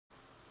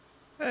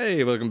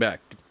Hey, welcome back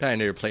to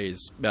Patinator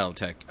Plays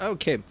Battletech.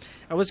 Okay,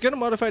 I was gonna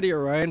modify the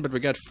Orion, but we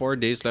got 4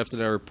 days left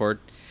in our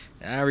report.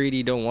 I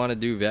really don't want to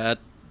do that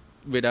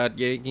without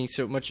getting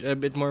a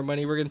bit more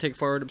money. We're gonna take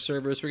forward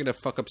observers, we're gonna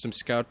fuck up some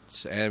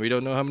scouts, and we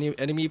don't know how many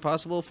enemy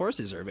possible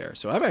forces are there.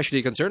 So I'm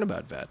actually concerned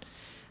about that.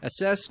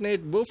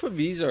 Assassinate, both of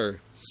these are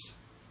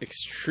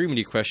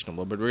extremely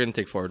questionable, but we're gonna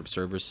take forward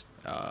observers.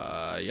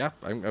 Yeah,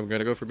 I'm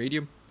gonna go for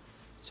medium.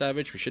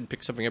 Savage, we should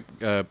pick something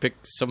up, pick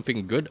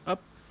something good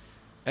up.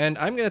 And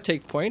I'm going to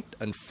take point.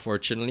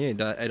 Unfortunately,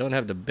 I don't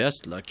have the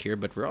best luck here,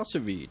 but we're also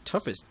the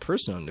toughest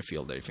person on the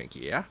field, I think.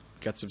 Yeah,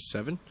 got some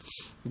 7.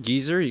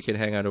 Geezer, you can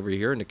hang out over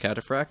here in the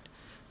Cataphract.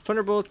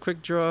 Thunderbolt,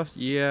 quick draw.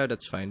 Yeah,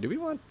 that's fine. Do we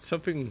want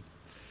something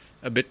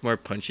a bit more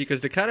punchy?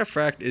 Because the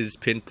Cataphract is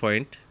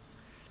pinpoint.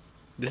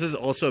 This is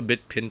also a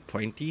bit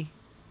pinpointy.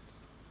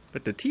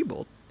 But the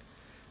T-Bolt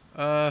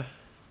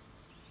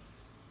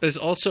is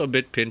also a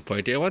bit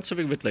pinpointy. I want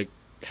something that like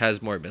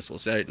has more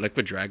missiles, like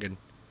the Dragon.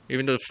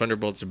 Even though the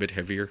Thunderbolt's a bit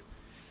heavier.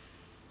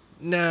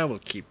 Nah, we'll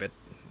keep it.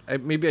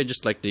 Maybe I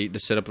just like the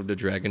setup of the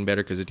Dragon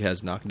better because it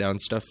has knockdown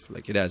stuff.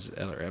 Like it has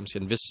LRMs.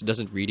 And this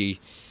doesn't really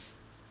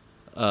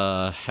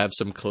have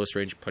some close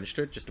range punch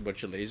to it. Just a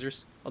bunch of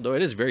lasers. Although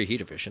it is very heat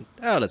efficient.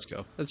 Ah, let's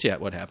go. Let's see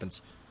what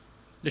happens.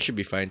 This should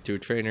be fine. 2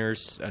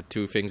 trainers.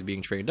 2 things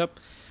being trained up.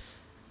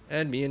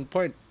 And me in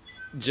point.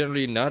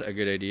 Generally not a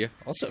good idea.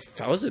 Also,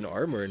 1,000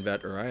 armor in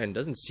that Orion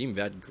doesn't seem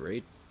that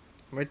great.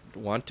 Might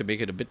want to make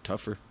it a bit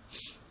tougher.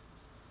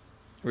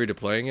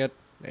 Redeploying it.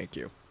 Thank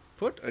you.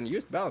 Put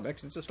unused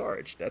Battletech into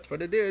storage. That's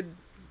what it did.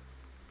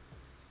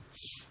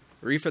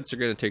 Refits are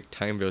going to take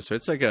time though, so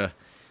it's like a...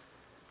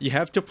 You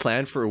have to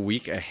plan for a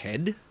week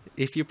ahead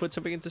if you put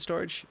something into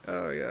storage.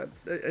 Oh yeah,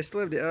 I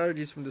still have the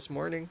allergies from this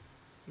morning,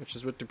 which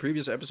is what the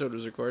previous episode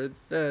was recorded.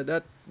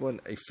 That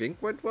one I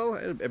think went well.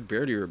 I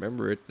barely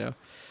remember it now.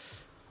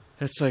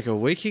 It's like a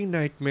waking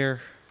nightmare.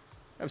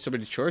 I have so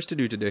many chores to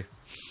do today.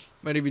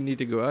 Might even need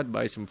to go out and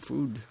buy some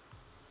food.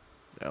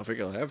 I don't think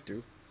I'll have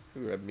to.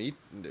 We have meat.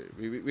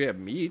 We have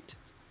meat.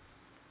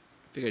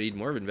 I think I need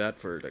more than that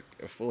for like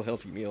a full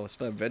healthy meal. I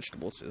still have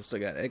vegetables. I still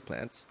got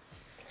eggplants.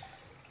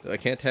 Though I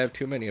can't have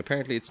too many.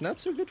 Apparently, it's not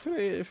so good for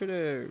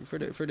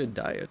the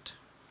diet.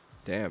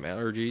 Damn,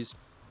 allergies.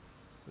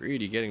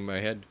 Really getting my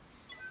head.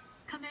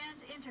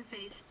 Command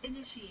interface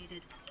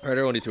initiated. Alright,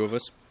 there are only 2 of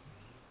us.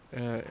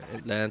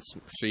 Lance,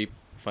 sleep,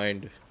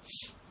 find.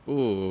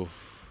 Ooh.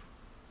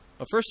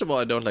 Well, first of all,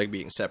 I don't like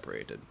being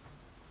separated.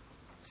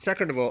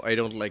 Second of all, I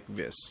don't like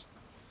this.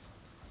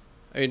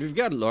 I mean, we've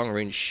got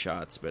long-range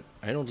shots, but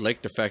I don't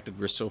like the fact that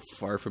we're so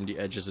far from the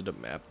edges of the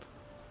map.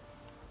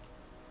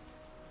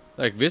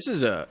 Like, this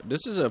is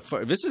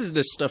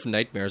the stuff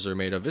nightmares are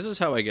made of. This is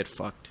how I get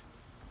fucked.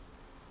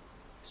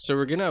 So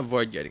we're gonna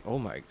avoid getting... Oh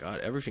my god,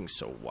 everything's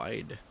so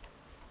wide.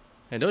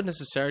 I don't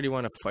necessarily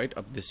want to fight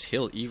up this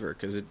hill either,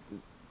 because it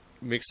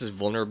makes us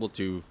vulnerable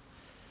to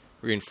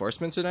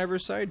reinforcements on either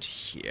side.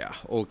 Yeah,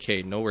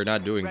 okay, no, we're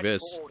not doing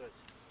this.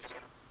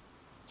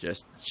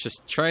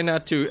 Just try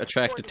not to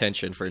attract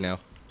attention for now.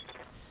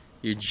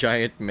 You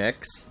giant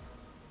mechs.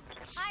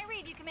 I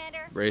read you,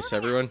 Commander. Brace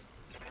everyone.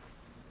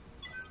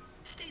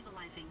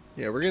 Stabilizing.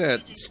 Yeah, we're gonna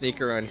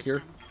sneak around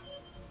here.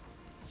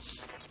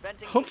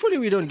 Hopefully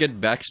we don't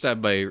get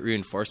backstabbed by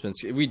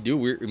reinforcements. If we do,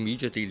 we're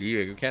immediately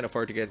leaving. We can't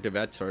afford to get into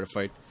that sort of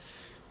fight.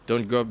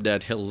 Don't go up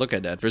that hill. Look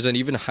at that. There's an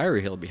even higher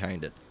hill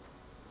behind it.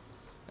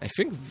 I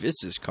think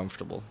this is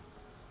comfortable.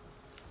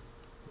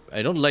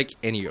 I don't like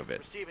any of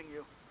it.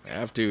 I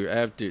have to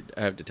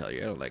tell you,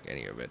 I don't like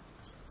any of it.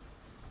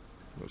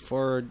 Move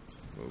forward,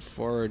 move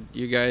forward.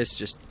 You guys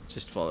just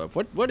follow up.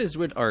 What is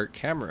with our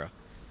camera?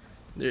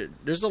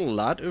 There's a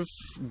lot of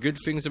good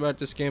things about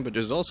this game, but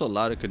there's also a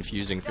lot of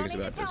confusing things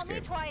about this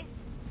game.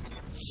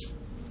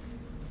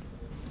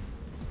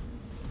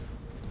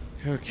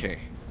 Okay.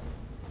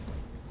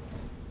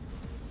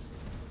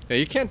 Yeah,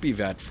 you can't be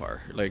that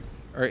far. Like,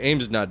 our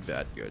aim's not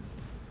that good.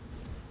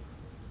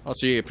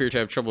 Also, you appear to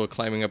have trouble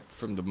climbing up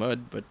from the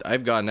mud, but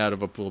I've gotten out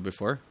of a pool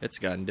before. It's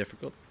gotten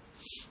difficult.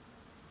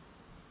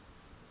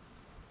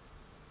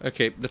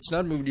 Okay, let's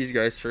not move these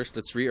guys first.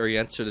 Let's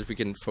reorient so that we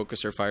can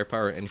focus our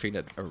firepower on anything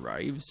that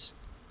arrives.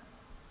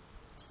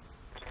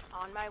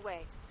 On my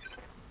way.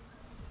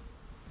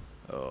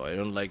 Oh, I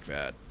don't like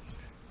that.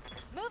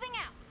 Moving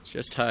out.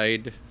 Just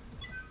hide.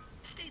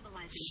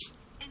 Stabilizing.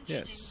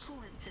 Yes,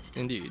 Coolant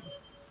system. indeed.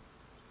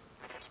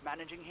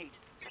 Managing heat.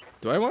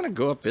 Do I want to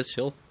go up this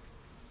hill?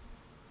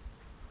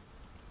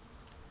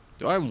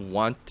 Do I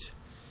want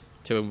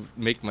to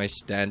make my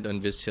stand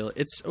on this hill?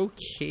 It's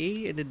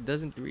okay, and it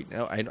doesn't really...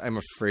 No, I'm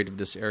afraid of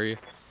this area.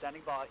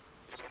 Standing by.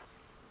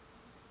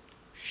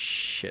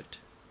 Shit.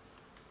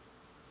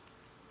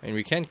 I mean,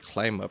 we can't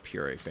climb up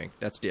here, I think.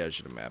 That's the edge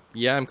of the map.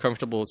 Yeah, I'm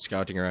comfortable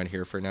scouting around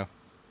here for now.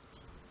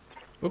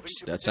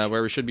 Oops, that's not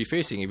where we should be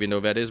facing, even though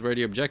that is where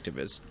the objective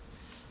is.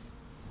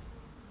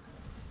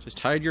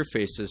 Just hide your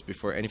faces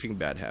before anything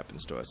bad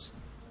happens to us.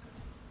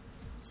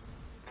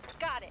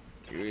 Got it.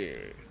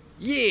 Yeah.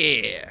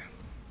 Yeah!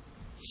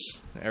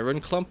 Everyone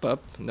clump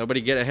up.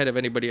 Nobody get ahead of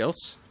anybody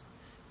else.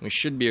 We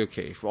should be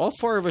okay. If all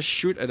 4 of us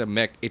shoot at a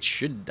mech, it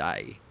should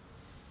die.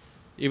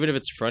 Even if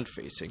it's front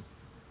facing.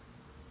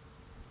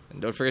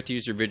 And don't forget to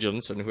use your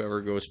vigilance on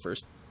whoever goes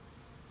first.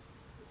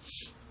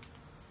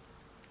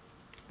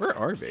 Where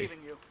are they?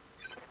 Receiving you.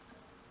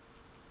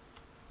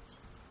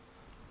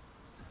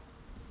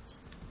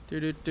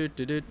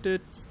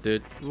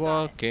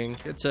 Walking.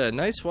 It's a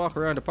nice walk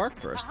around the park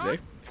for us today.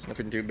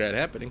 Nothing too bad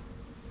happening.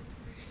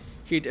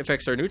 Heat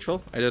effects are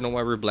neutral. I don't know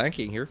why we're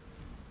blanking here.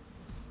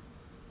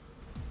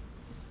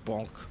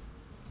 Bonk.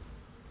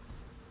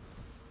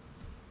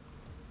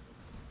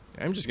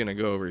 I'm just gonna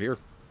go over here.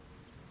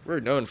 We're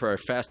known for our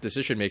fast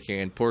decision making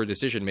and poor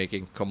decision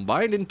making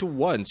combined into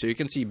one, so you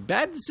can see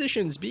bad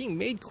decisions being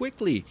made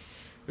quickly,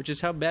 which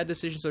is how bad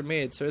decisions are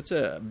made. So it's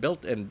a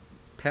belt and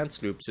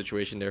pants loop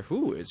situation there.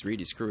 Who is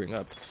really screwing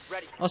up?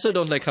 Ready. Also,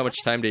 don't like how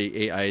much time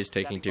the AI is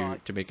taking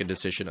to make a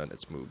decision on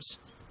its moves.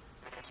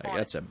 Like,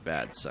 that's a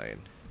bad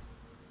sign.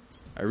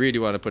 I really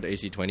want to put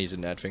AC-20s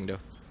in that thing though.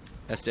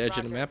 That's the edge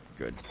of the map.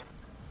 Good.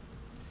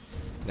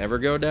 Never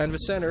go down the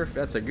center.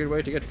 That's a good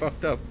way to get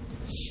fucked up.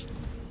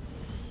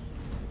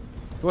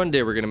 One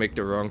day we're gonna make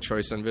the wrong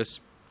choice on this.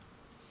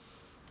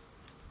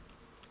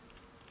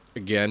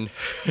 Again.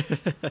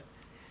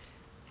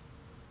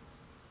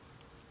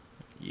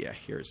 Yeah,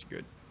 here's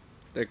good.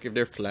 Like, if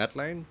they're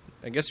flatline,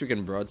 I guess we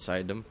can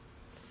broadside them.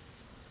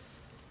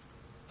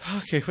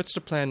 Okay, what's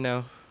the plan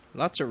now?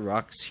 Lots of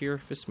rocks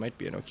here. This might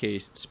be an okay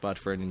spot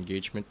for an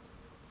engagement.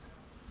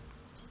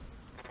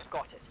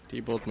 Got it.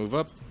 T-bolt move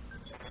up.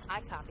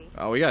 I copy.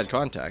 Oh, we got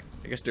contact.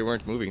 I guess they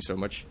weren't moving so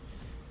much.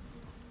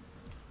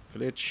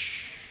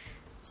 Glitch.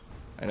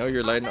 I know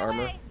you're light in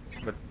armor,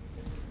 but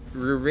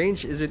your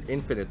range isn't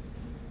infinite.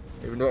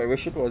 Even though I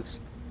wish it was.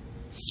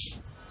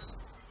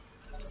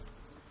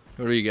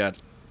 What do you got?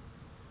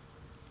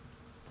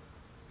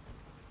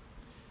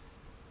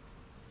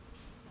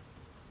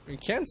 We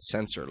can't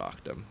sensor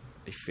lock them,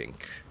 I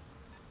think.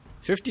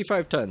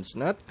 55 tons.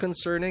 Not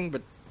concerning,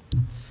 but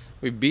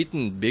we've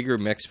beaten bigger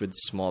mechs with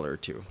smaller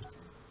too.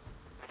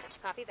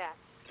 Copy that.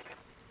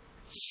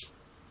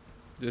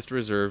 Just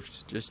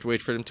reserved. Just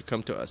wait for them to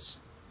come to us.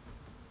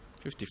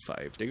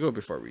 55. They go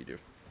before we do.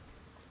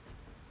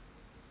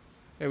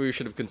 Maybe we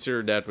should have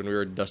considered that when we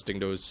were dusting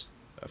those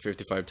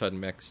 55-ton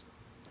mechs.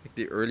 Like,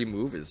 the early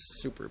move is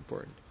super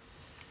important.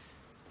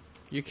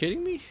 You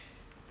kidding me?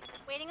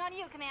 Waiting on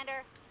you,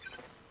 Commander.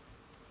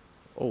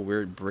 Oh,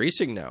 we're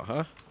bracing now,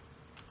 huh?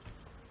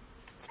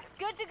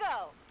 Good to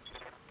go.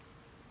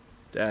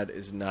 That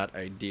is not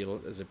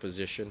ideal as a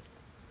position.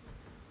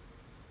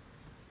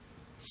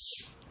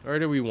 Where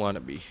do we want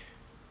to be?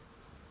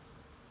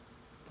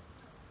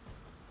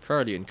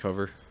 Probably in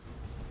cover.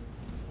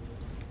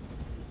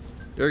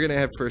 They're gonna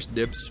have first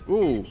dibs.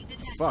 Ooh,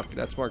 fuck,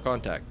 that's more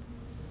contact.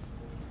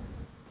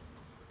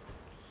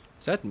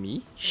 Is that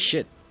me?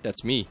 Shit,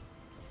 that's me.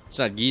 It's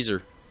not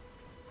Geezer.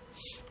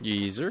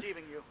 Geezer?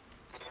 Receiving you.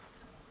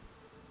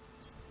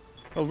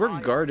 Well,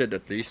 we're guarded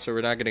at least, so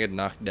we're not gonna get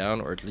knocked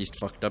down or at least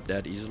fucked up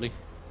that easily.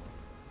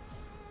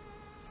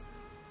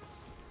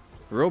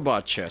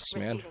 Robot chess,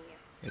 man.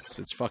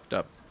 It's fucked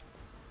up.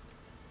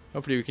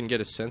 Hopefully we can get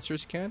a sensor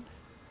scan.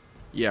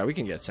 Yeah, we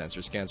can get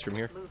sensor scans from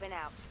here. Moving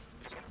out.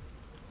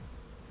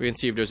 We can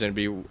see if there's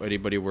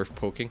anybody worth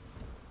poking.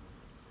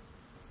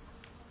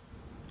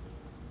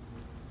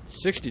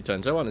 60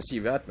 tons. I want to see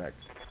that mech.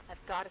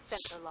 I've got a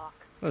sensor lock.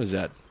 What is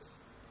that?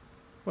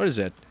 What is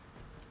that?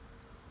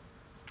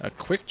 A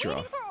quick draw.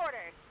 Waiting for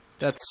orders.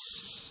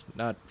 That's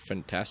not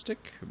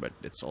fantastic, but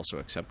it's also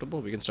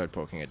acceptable. We can start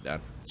poking it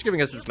down. It's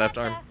giving us its left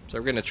arm, so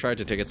we're gonna try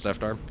to take its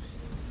left arm.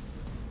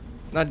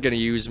 Not gonna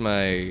use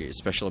my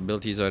special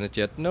abilities on it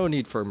yet. No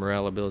need for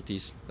morale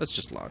abilities. Let's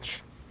just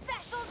launch.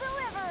 Special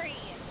delivery.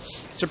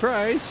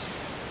 Surprise!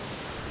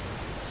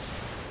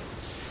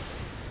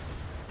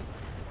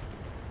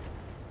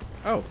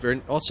 Oh,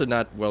 we're also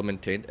not well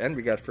maintained, and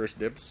we got first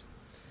dibs.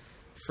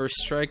 First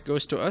strike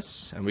goes to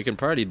us, and we can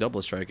probably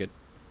double strike it.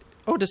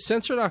 Oh, the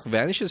sensor lock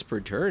vanishes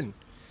per turn.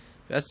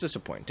 That's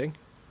disappointing.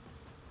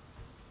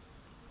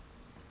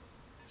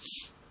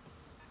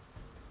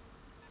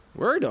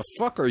 Where the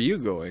fuck are you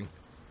going?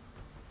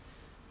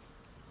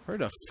 Where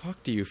the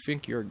fuck do you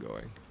think you're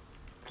going?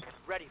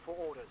 Ready for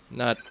orders.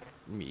 Not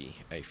me,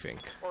 I think.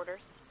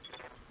 Orders.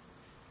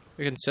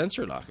 We can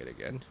sensor lock it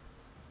again.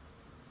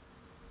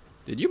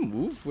 Did you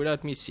move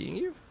without me seeing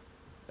you?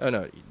 Oh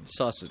no,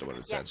 Sauce is the one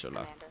with sensor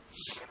lock. Commander.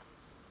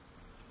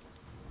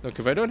 Look,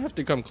 if I don't have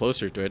to come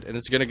closer to it, and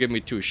it's gonna give me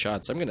 2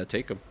 shots, I'm gonna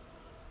take them.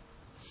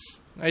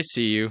 I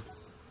see you.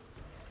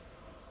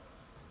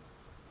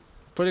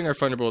 Putting our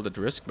Thunderbolt at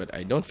risk, but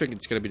I don't think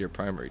it's gonna be their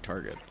primary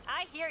target.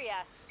 I hear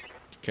ya.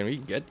 Can we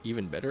get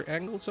even better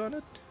angles on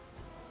it?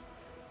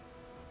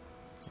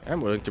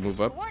 I'm willing to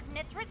move up.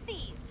 Coordinates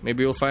received.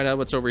 Maybe we'll find out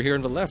what's over here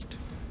on the left.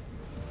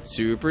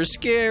 Super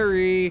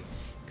scary.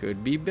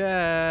 Could be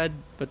bad.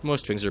 But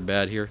most things are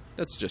bad here.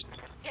 Let's just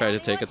try to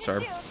take its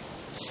arm.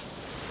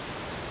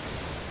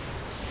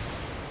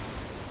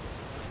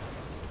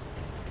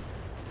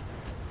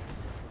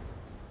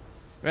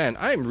 Man,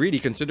 I'm really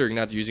considering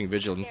not using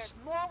vigilance.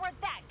 There's more where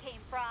that came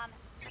from.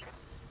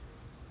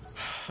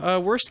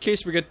 Worst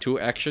case, we get 2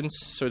 actions,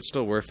 so it's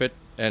still worth it.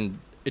 And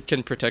it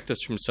can protect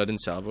us from sudden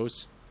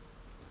salvos.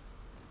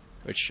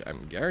 Which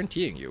I'm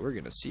guaranteeing you, we're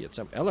gonna see at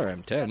some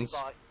LRM 10s.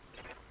 Standby.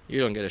 You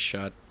don't get a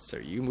shot, so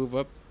you move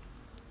up.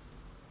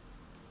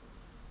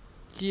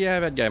 Yeah,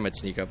 that guy might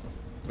sneak up.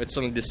 Might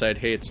suddenly decide,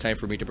 hey, it's time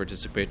for me to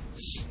participate.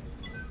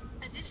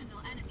 Additional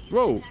enemies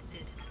Whoa.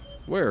 detected.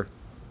 Where?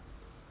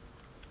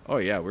 Oh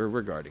yeah,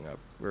 we're guarding up.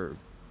 We're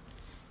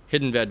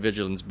hitting that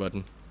vigilance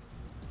button.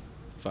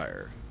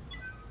 Fire.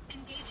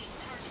 Engaging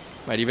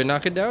target. Might even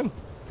knock it down.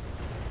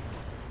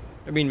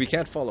 I mean, we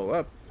can't follow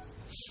up.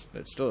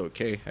 But it's still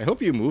okay. I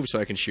hope you move so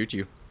I can shoot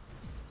you.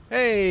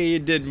 Hey, you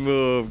did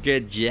move.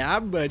 Good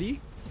job,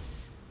 buddy.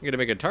 I'm gonna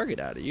make a target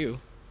out of you.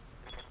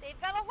 They've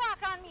got a lock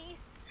on me.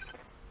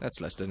 That's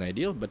less than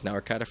ideal, but now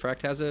our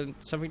cataphract has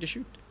something to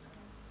shoot.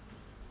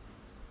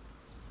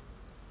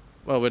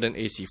 Well, with an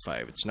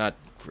AC5, it's not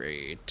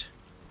great.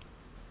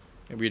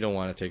 Maybe you don't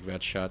want to take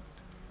that shot.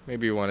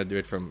 Maybe you want to do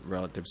it from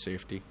relative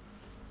safety.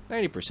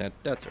 90%,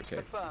 that's okay.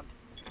 Confirmed.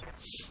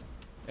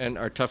 And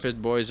our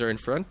toughest boys are in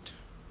front.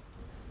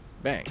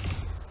 Bang.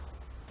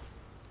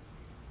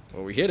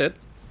 Well, we hit it.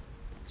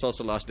 It's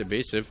also lost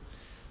evasive.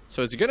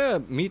 So it's gonna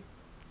meet,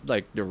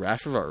 like, the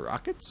wrath of our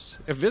rockets?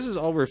 If this is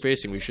all we're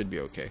facing, we should be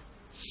okay.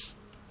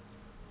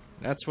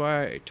 That's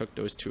why I took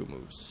those 2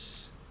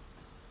 moves.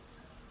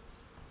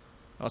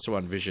 I also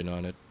want vision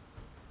on it.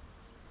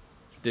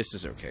 This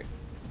is okay.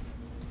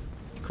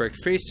 Correct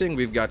facing,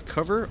 we've got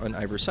cover on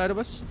either side of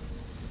us.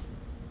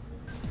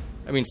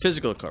 I mean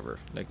physical cover,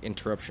 like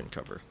interruption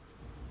cover.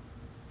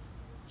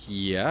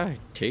 Yeah,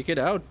 take it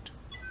out.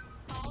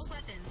 All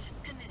weapons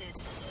committed.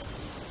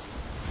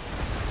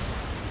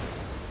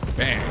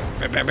 Bang,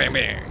 bang, bang, bang,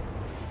 bang.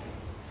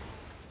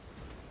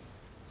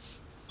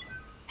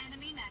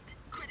 Enemy mech.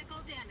 Critical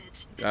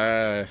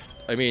damage.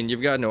 I mean,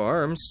 you've got no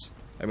arms.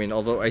 I mean,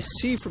 although I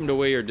see from the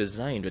way you're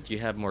designed that you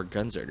have more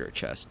guns at your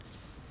chest.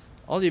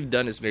 All you've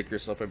done is make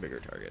yourself a bigger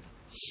target.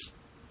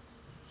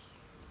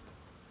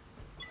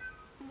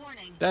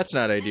 Warning. That's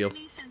not ideal.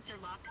 Enemy sensor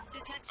lock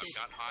detected.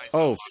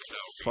 Oh,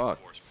 fuck.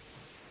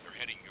 They're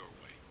heading your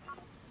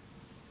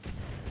way.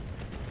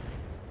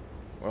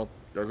 Well,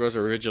 there goes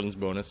our vigilance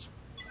bonus.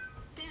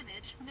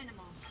 Damage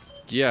minimal.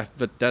 Yeah,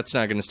 but that's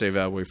not going to stay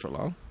that way for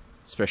long.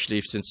 Especially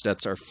since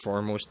that's our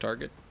foremost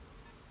target.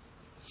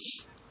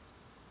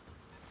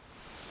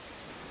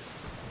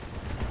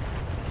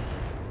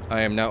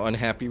 I am now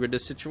unhappy with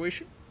this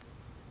situation.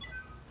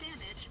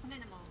 Damage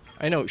minimal.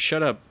 I know,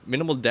 shut up.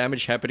 Minimal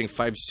damage happening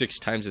 5-6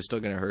 times is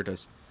still going to hurt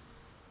us.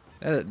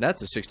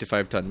 That's a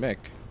 65-ton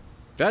mech.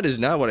 That is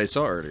not what I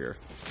saw earlier.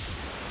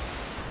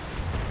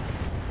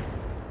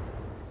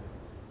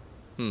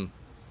 Don't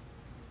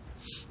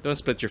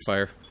split your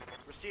fire.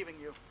 Receiving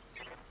you.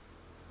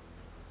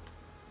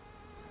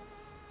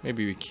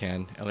 Maybe we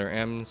can.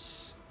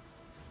 LRMs.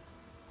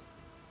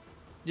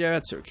 Yeah,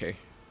 that's okay.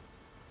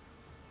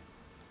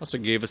 Also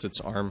gave us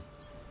its arm.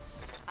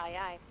 Aye,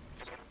 aye.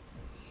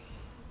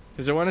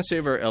 Because I want to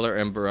save our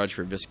LRM barrage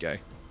for this guy.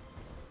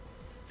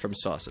 From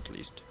Sauce, at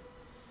least.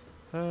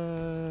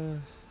 Do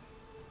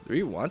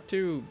we want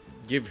to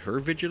give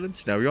her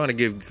vigilance? No, we want to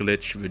give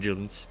Glitch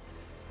vigilance.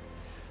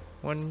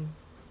 1,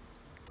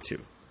 2.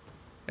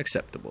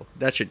 Acceptable.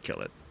 That should kill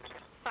it.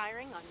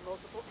 Firing on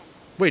multiple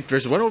enemies. Wait,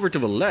 there's one over to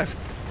the left.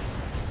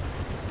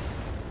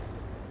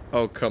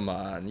 Oh, come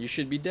on. You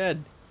should be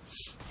dead.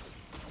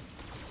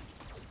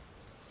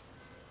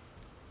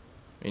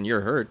 I mean,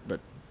 you're hurt, but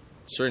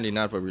certainly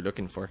not what we're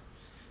looking for.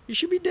 You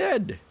should be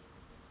dead.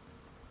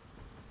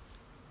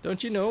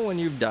 Don't you know when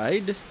you've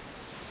died?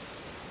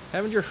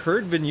 Haven't your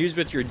hurt been used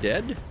but you're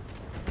dead?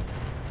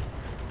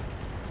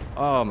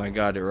 Oh my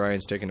god,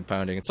 Orion's taking a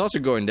pounding. It's also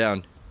going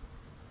down.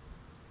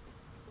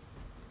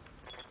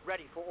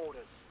 Ready for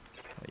orders.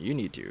 You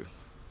need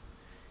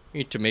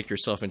to make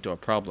yourself into a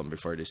problem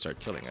before they start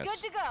killing Good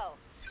us. to go.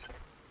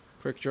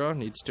 Quick draw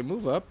needs to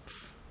move up.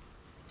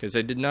 Because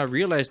I did not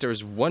realize there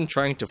was one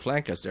trying to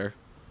flank us there.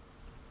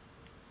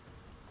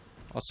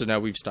 Also, now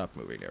we've stopped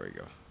moving. There we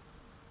go.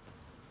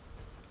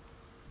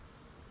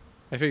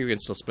 I think we can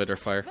still split our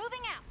fire.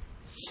 Moving out.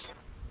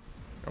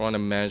 I want to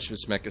manage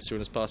this mech as soon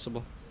as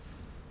possible.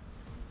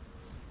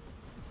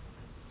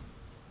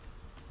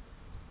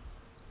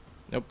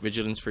 Nope,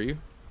 vigilance for you.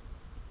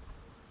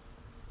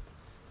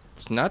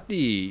 It's not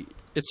the...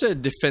 It's a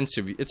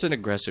defensive... It's an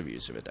aggressive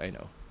use of it, I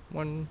know.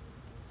 1...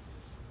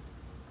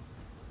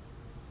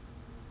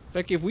 In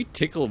fact, if we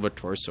tickle the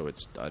torso,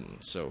 it's done.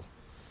 So,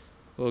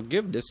 we'll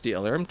give this the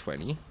LRM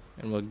 20,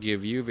 and we'll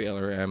give you the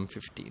LRM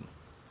 15.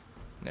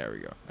 There we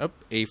go. Up,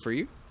 A for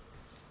you,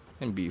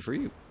 and B for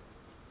you.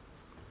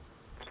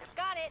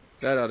 Got it.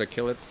 That ought to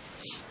kill it.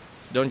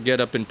 Don't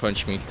get up and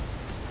punch me,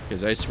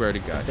 because I swear to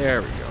God.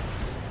 There we go.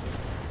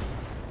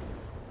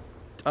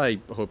 I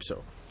hope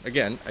so.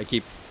 Again, I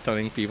keep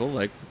telling people,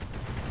 like,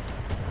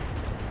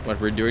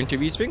 what we're doing to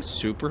these things,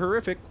 super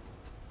horrific.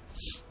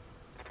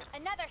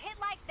 Another hit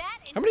like that.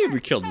 And How many have we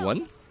you're killed? toast.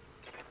 1?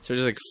 So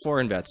there's like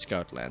 4 in that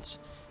scout lance.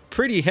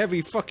 Pretty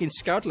heavy fucking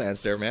scout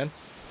lance there, man.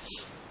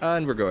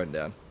 And we're going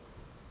down.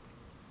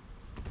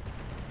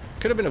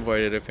 Could have been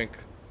avoided, I think.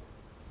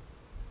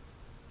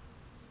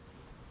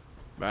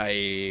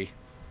 Bye.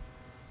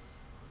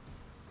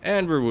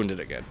 And we're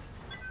wounded again.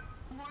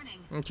 Warning.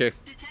 Okay.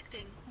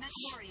 Detecting mech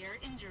warrior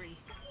injury.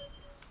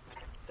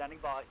 Standing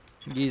by.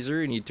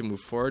 Geezer, you need to move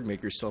forward,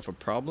 make yourself a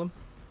problem.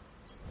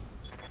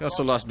 We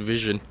also lost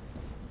vision.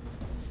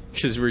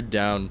 Because we're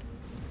down.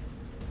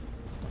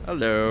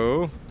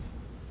 Hello.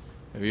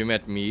 Have you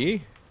met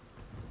me?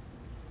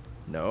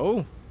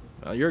 No?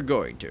 Well, you're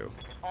going to.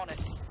 On it.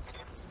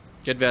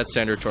 Get that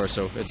center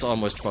torso. It's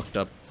almost fucked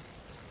up.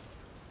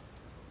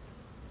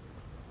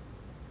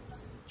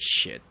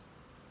 Shit.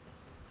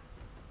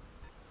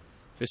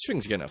 This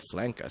thing's gonna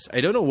flank us.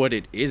 I don't know what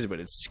it is, but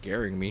it's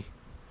scaring me.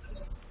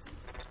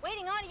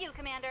 Waiting on you,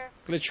 Commander.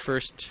 Glitch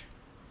first.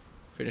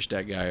 Finish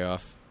that guy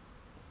off.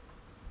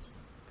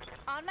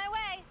 On my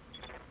way.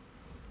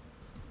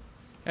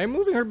 I'm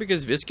moving her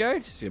because this guy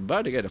is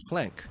about to get a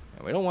flank.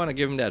 And we don't want to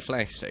give him that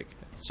flank stake.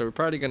 So we're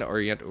probably gonna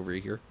orient over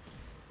here.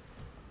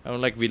 I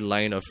don't like the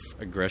line of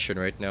aggression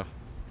right now.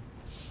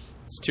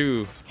 It's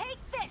too Take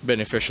this.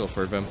 beneficial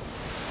for them.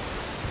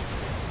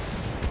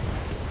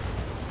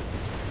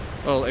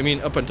 Well, I mean,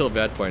 up until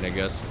that point, I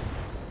guess.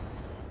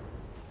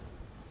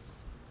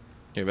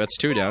 Okay, that's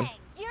two down. Bang,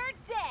 you're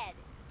dead.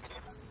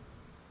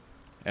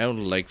 I don't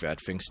like that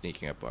thing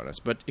sneaking up on us.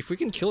 But if we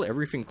can kill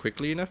everything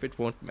quickly enough, it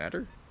won't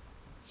matter.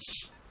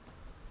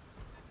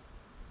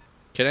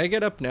 Can I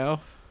get up now?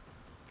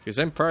 Because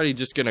I'm probably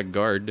just gonna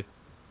guard.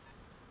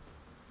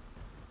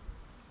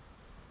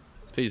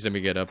 Please let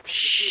me get up.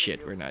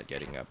 Shit, we're not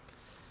getting up.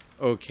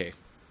 Okay.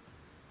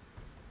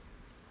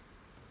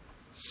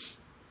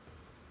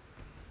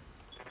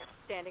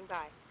 Standing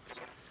by.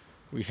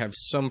 We have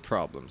some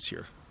problems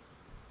here.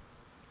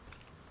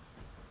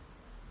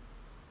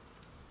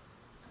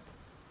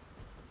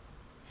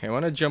 Hey, I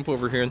want to jump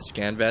over here and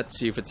scan that,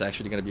 see if it's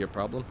actually going to be a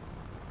problem.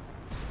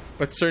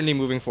 But certainly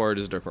moving forward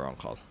is the wrong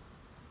call.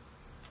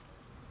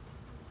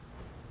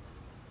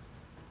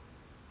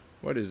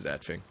 What is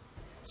that thing?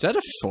 Is that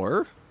a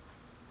 4?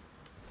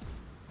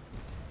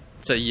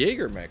 It's a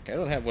Jaeger mech. I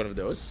don't have one of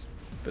those.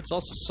 But it's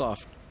also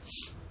soft.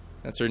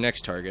 That's our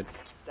next target.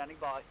 Standing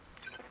by.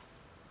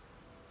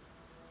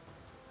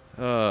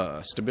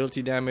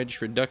 Stability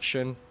damage,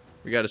 reduction.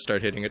 We gotta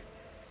start hitting it.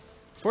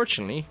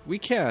 Fortunately, we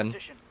can.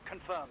 Position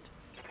confirmed.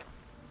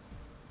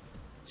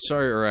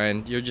 Sorry,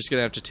 Orion. You're just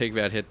gonna have to take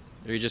that hit.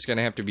 You're just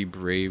gonna have to be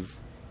brave.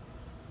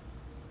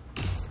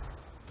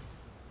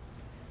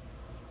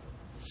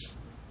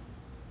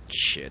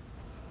 Shit.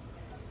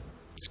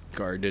 It's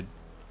guarded.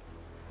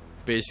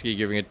 Basically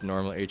giving it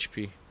normal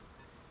HP.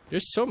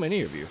 There's so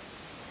many of you.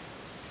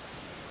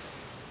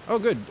 Oh,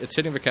 good. It's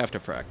hitting the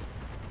Captifrac.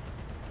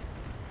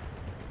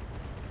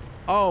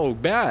 Oh,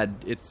 bad.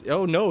 It's...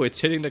 Oh, no.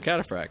 It's hitting the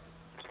Cataphract.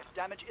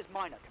 Damage is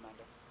minor,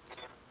 Commander.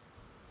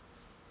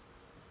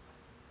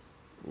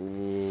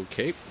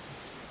 Okay.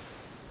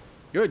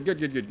 Good, good,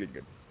 good, good, good,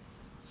 good.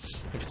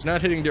 If it's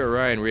not hitting the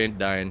Orion, we ain't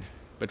dying.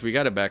 But we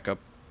gotta back up.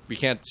 We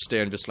can't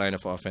stay on this line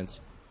of offense.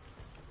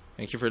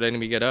 Thank you for letting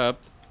me get up.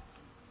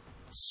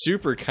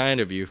 Super kind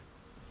of you.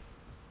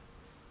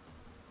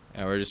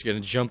 And we're just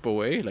gonna jump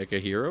away like a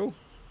hero.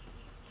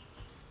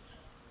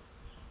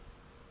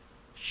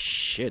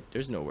 Shit,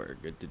 there's nowhere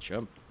good to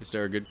jump. Is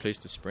there a good place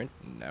to sprint?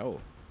 No.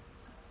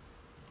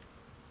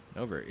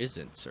 No, there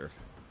isn't, sir.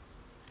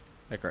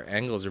 Like, our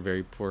angles are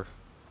very poor.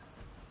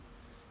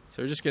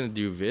 So we're just gonna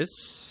do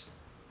this.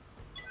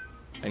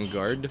 And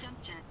guard.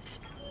 Jump jet.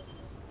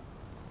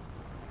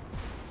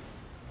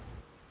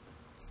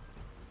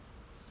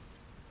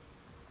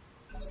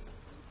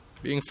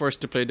 Being forced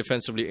to play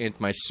defensively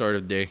ain't my sort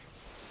of day.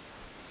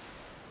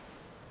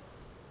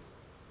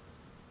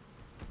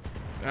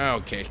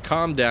 Okay,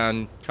 calm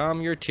down. Calm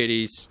your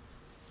titties.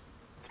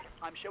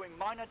 I'm showing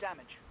minor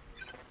damage.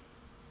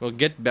 We'll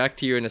get back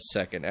to you in a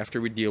second after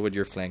we deal with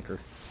your flanker.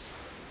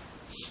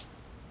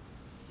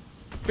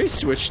 They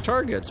switched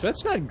targets.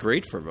 That's not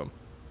great for them.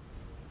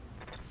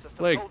 System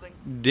Like, holding.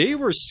 they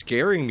were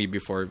scaring me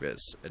before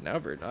this, and now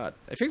they're not.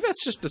 I think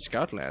that's just the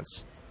Scout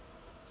Lance.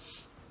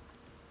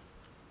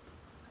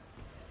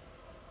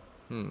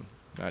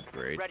 Not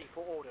great. Ready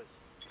for orders.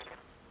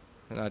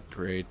 Not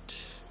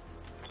great.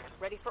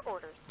 Ready for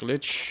orders.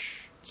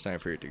 Glitch. It's time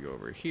for you to go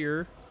over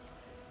here.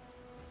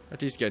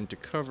 At least get into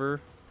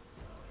cover.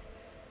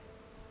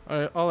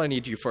 All I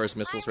need you for is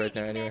missiles I'm right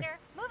now ready, anyway.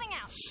 Commander. Moving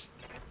out.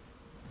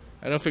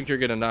 I don't think you're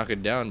gonna knock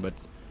it down, but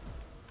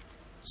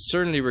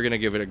certainly we're gonna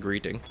give it a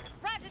greeting.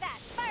 Roger that.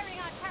 Firing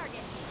on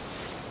target.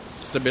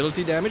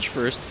 Stability damage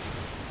first.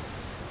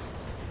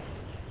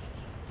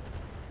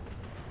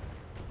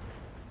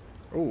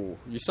 Oh,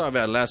 you saw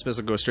that last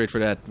missile go straight for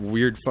that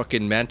weird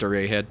fucking manta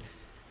ray head.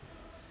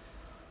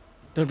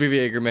 Don't be the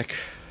Jaeger mech.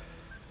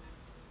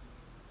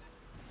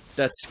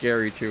 That's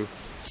scary too.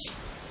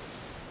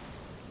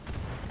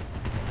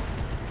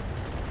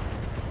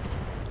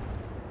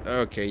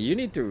 Okay, you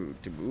need to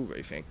move,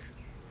 I think.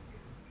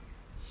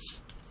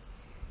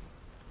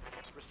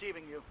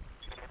 Receiving you.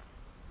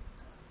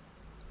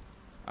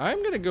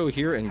 I'm gonna go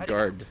here and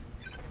guard.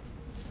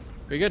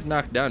 If we get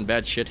knocked down,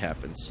 bad shit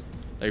happens.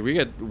 Like, we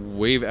get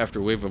wave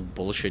after wave of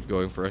bullshit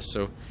going for us,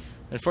 so...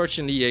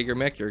 Unfortunately,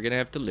 Jaegermech, you're gonna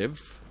have to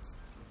live.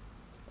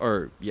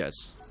 Or, yes,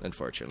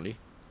 unfortunately.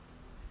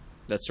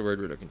 That's the word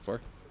we're looking for.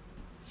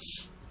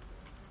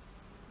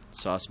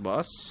 Sauce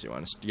Boss, you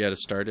want to get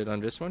us started on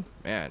this one?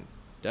 Man,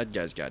 that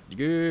guy's got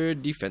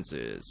good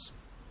defenses.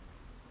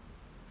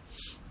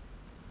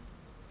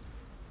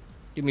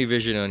 Give me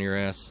vision on your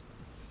ass.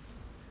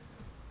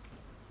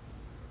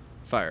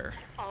 Fire.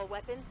 All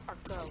weapons are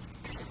go.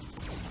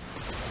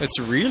 It's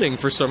reeling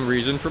for some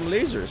reason from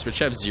lasers, which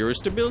have 0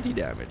 stability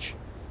damage.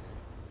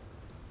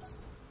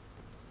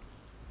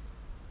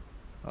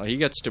 Well, he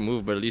gets to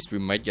move, but at least we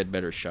might get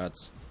better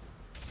shots.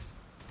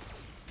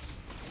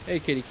 Hey,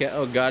 kitty cat.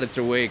 Oh god, it's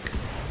awake.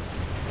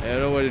 I don't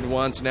know what it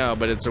wants now,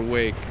 but it's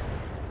awake.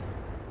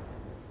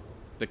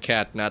 The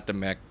cat, not the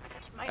mech.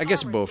 I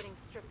guess both.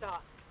 I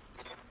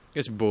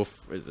guess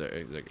both is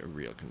a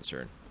real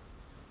concern.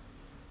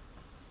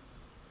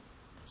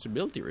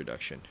 Stability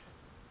reduction.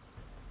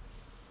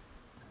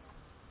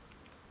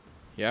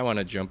 Yeah, I want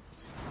to jump.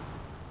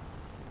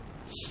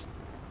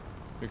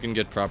 We can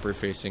get proper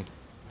facing.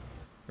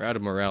 We're out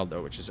of morale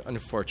though, which is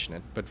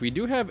unfortunate, but we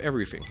do have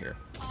everything here.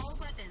 All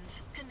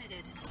weapons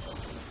committed.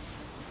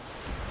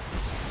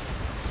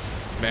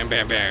 Bang,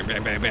 bang, bang,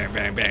 bang, bang, bang,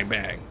 bang, bang,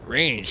 bang.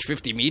 Range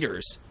 50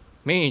 meters.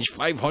 Range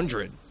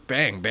 500.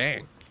 Bang,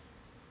 bang.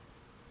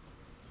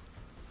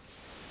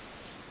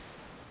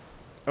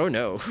 Oh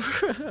no.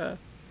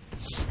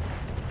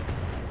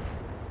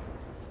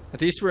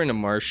 At least we're in a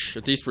marsh.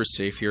 At least we're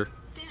safe here.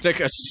 Like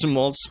a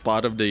small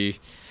spot of the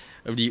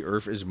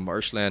earth is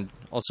marshland.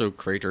 Also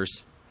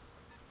craters.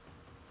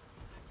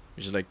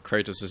 Which is like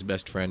Kratos'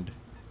 best friend.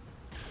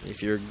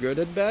 If you're good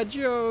at bad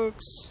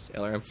jokes.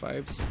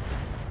 LRM5s.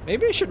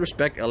 Maybe I should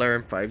respect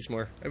LRM5s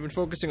more. I've been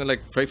focusing on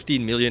like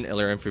 15 million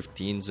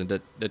LRM15s, and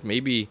that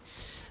maybe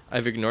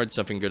I've ignored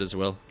something good as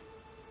well.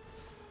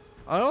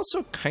 I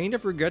also kind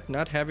of regret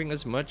not having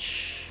as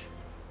much...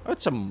 Oh,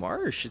 it's a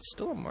marsh. It's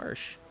still a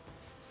marsh.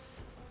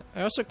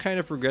 I also kind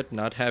of regret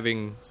not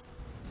having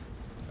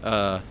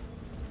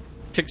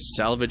picked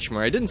salvage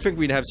more. I didn't think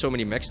we'd have so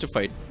many mechs to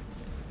fight.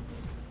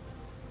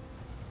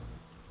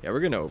 Yeah,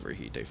 we're gonna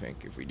overheat, I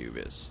think, if we do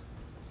this.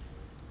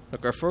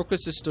 Look, our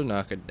focus is to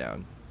knock it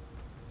down.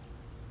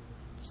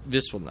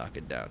 This will knock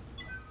it down.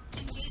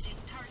 Engaging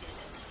target.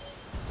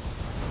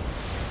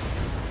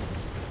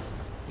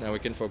 Now we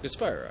can focus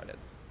fire on it.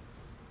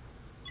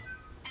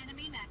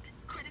 Enemy mech.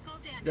 Critical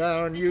damage.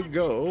 Down you detected.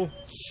 go.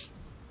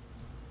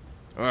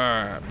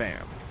 Ah,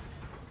 bam.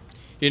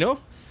 You know,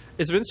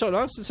 it's been so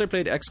long since I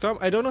played XCOM,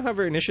 I don't know how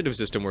our initiative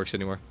system works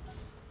anymore.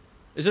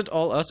 Is it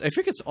all us? I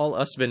think it's all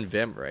us then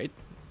them, right?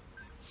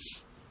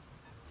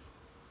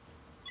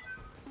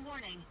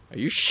 Warning. Are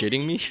you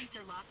shitting me?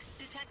 Interlock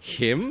detected.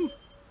 Him?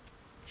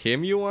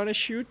 Him you want to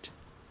shoot?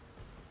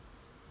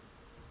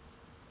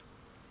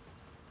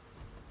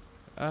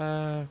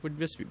 Would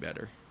this be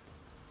better?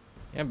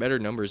 Yeah, better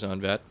numbers on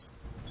that.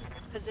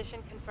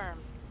 Position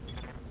confirmed.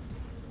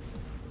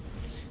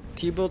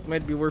 T-Bolt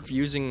might be worth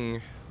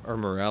using our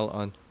morale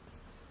on.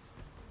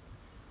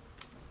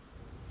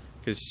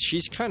 Because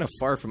she's kind of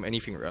far from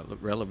anything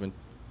relevant.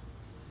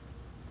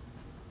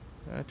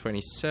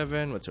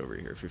 27, what's over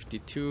here?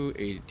 52,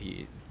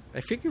 80.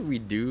 I think if we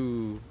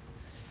do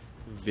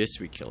this,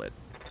 we kill it.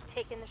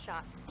 Taking the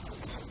shot.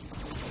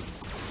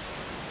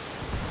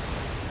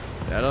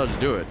 That ought to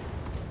do it.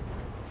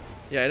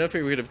 Yeah, I don't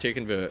think we would have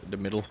taken the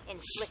middle.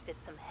 Inflicted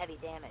some heavy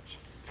damage.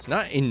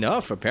 Not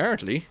enough,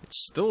 apparently.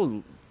 It's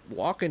still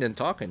walking and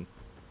talking.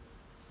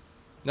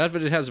 Not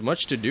that it has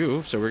much to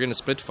do, so we're gonna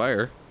split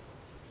fire.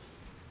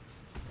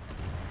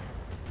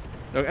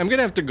 Look, I'm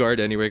gonna have to guard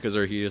anyway because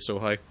our heat is so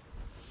high.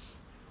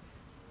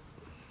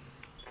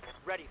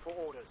 Ready for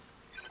orders.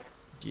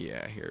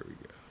 Yeah, here we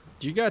go.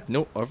 Do you got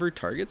no other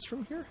targets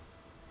from here?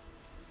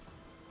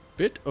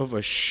 Bit of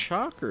a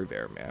shocker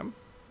there, ma'am.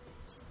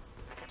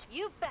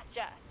 You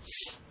betcha.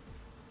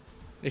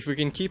 If we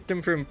can keep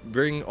them from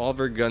bringing all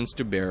their guns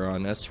to bear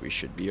on us, we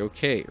should be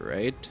okay,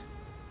 right?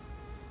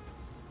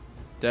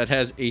 That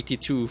has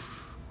 82.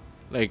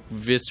 Like,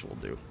 this will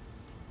do.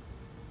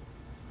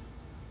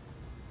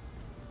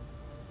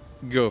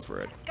 Go for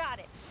it. Got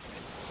it.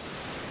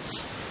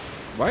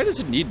 Why does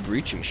it need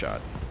breaching shot?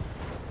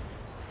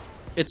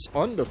 It's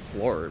on the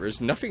floor.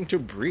 There's nothing to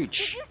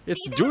breach.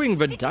 It's doing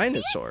the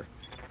dinosaur.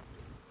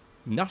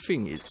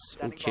 Nothing is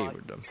okay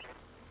with them.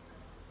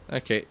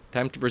 Okay,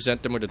 time to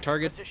present them with a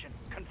target. Position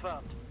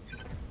confirmed.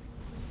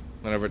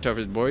 One of our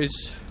toughest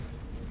boys.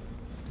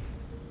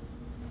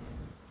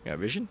 Got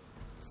vision?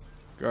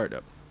 Guard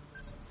up.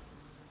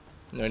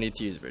 No need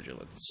to use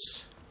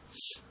vigilance.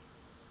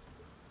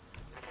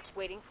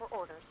 Waiting for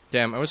orders.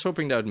 Damn, I was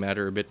hoping that would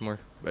matter a bit more,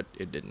 but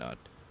it did not.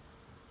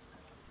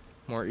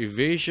 More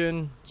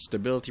evasion,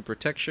 stability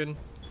protection,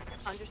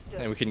 Understood.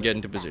 and we can get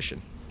into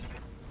position.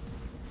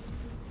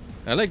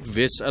 I like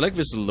this. I like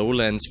this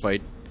lowlands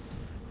fight.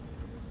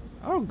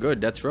 Oh, good.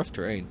 That's rough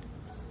terrain.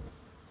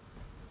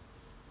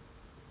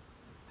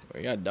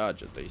 We got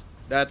dodge at least.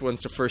 That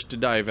one's the first to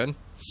die, then.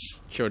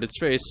 Showed its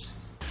face.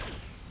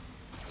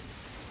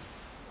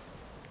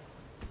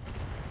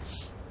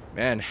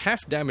 Man,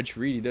 half damage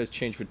really does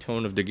change the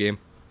tone of the game.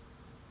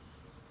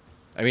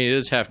 I mean, it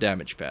is half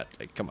damage, Pat.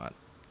 Like, come on.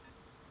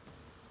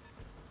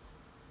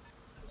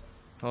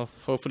 Well,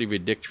 hopefully we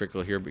dick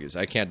trickle here because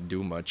I can't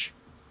do much.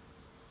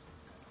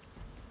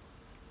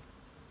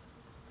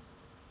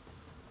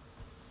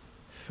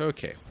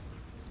 Okay.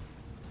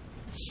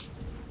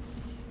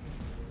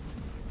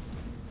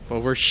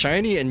 Well, we're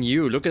shiny and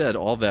you. Look at that,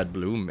 all that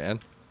bloom, man.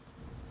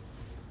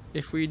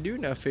 If we do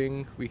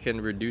nothing, we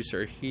can reduce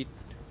our heat.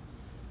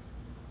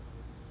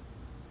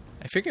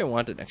 I think I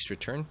want an extra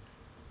turn.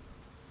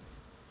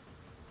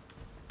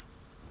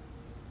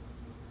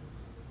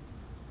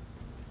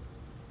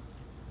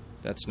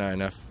 That's not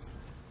enough.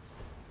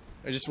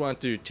 I just want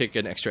to take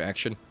an extra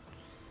action.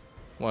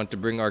 Want to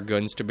bring our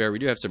guns to bear. We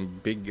do have some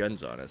big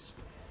guns on us.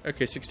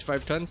 Okay,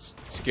 65 tons.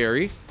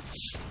 Scary.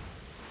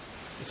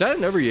 Is that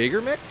another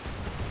Jaeger mech?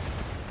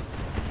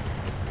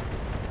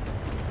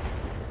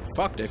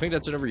 Fucked, I think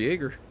that's another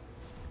Jaeger.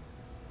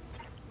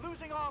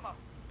 Losing armor.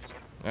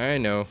 I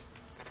know.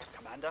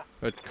 Commander.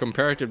 But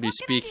comparatively What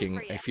can I do speaking,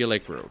 for you? I feel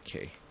like we're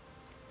okay.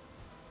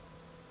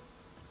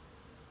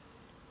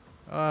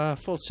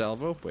 Full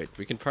salvo. Wait,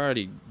 we can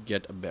probably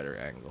get a better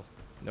angle.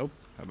 Nope.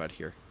 How about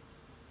here?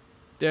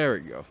 There we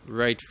go.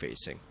 Right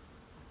facing.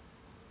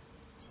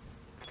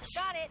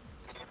 Got it.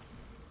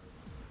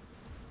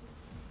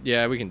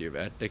 Yeah, we can do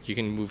that. Like, you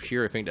can move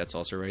here. I think that's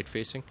also right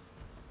facing.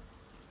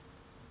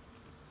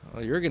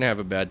 Well, you're gonna have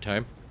a bad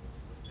time.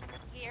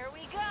 Here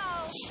we go.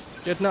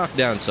 Get knocked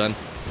down, son.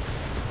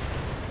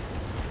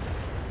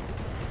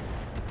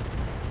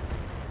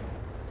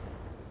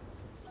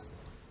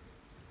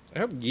 I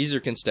hope Geezer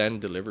can stand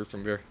and deliver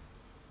from there.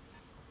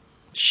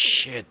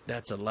 Shit,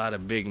 that's a lot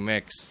of big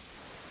mechs.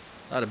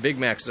 A lot of big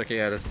mechs looking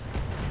at us.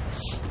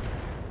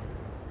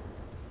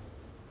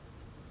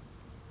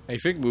 I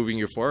think moving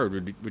you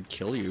forward would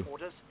kill you.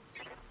 Orders.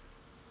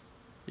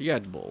 You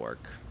got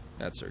bulwark.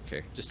 That's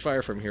okay. Just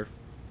fire from here.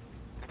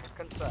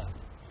 Confirmed.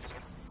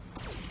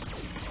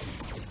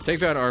 Take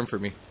that arm for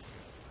me.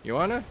 You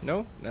wanna?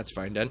 No? That's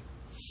fine then.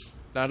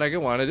 Not like I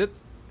wanted it.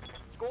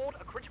 Scored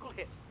a critical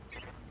hit.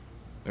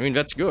 I mean,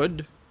 that's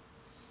good.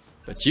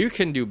 But you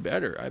can do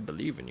better. I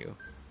believe in you.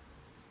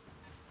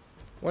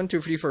 1,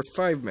 2, 3, 4,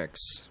 5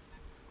 mechs.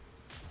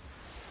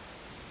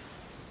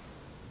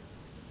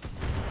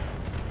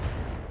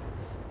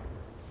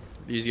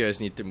 These guys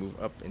need to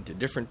move up into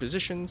different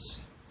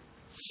positions.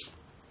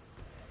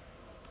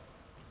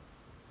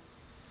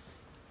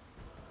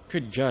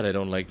 Good God, I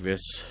don't like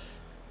this.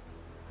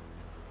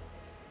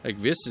 Like,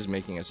 this is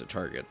making us a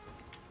target.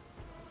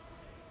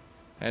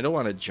 I don't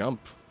want to jump.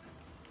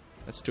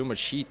 That's too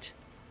much heat.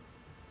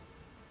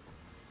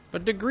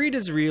 But the greed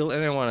is real,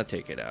 and I want to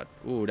take it out.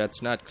 Ooh,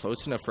 that's not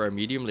close enough for our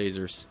medium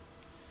lasers.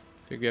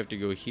 I think we have to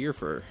go here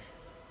for...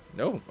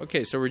 No?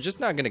 Okay, so we're just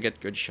not going to get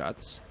good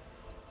shots.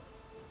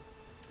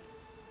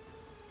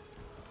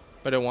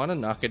 But I want to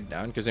knock it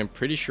down, because I'm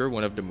pretty sure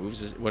one of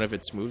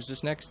its moves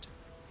is next.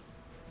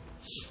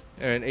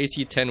 And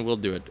AC-10 will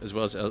do it, as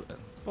well as...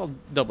 well,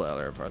 double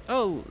LR parts.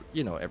 Oh,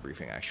 you know,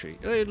 everything, actually.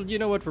 You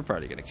know what? We're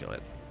probably going to kill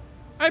it.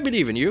 I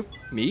believe in you.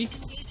 Me.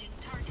 Engaging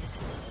target.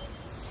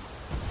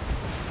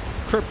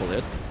 Cripple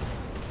it.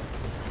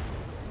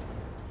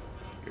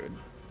 Good.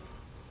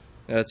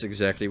 That's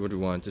exactly what we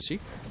wanted to see.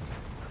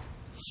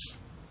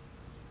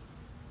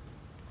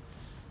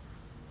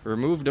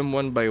 Remove them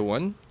one by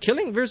one.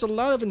 There's a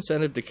lot of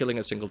incentive to killing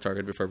a single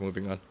target before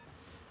moving on.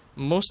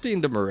 Mostly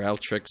in the morale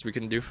tricks we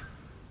can do.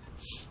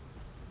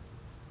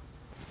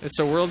 It's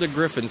a world of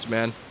griffins,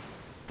 man.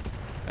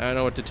 I don't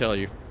know what to tell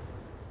you.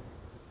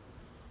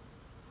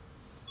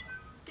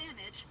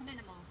 Damage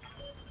minimal.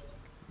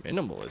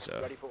 Minimal is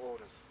a Ready for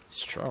orders.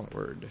 strong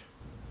word.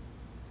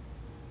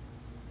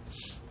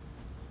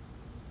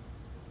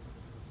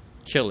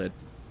 Kill it.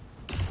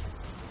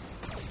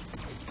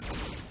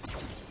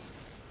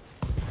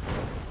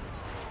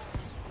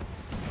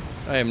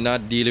 I am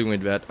not dealing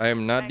with that. I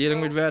am not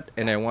dealing with that,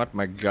 and I want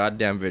my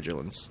goddamn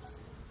vigilance.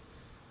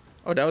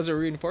 Oh, that was a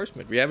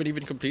reinforcement. We haven't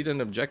even completed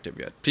an objective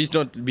yet. Please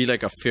don't be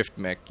like a 5th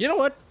mech. You know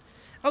what?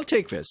 I'll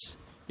take this.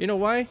 You know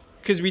why?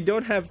 Because we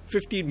don't have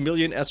 15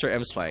 million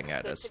SRMs flying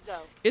at Good us. to go.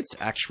 It's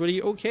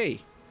actually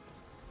okay.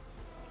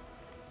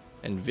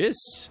 And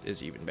this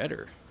is even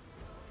better.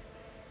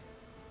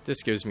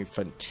 This gives me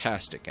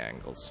fantastic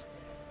angles.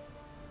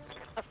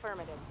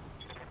 Affirmative.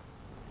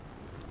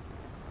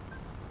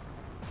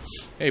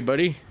 Hey,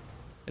 buddy.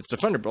 It's the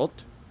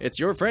Thunderbolt. It's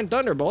your friend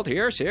Thunderbolt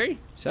here, see?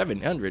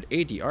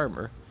 780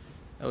 armor.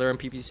 LRM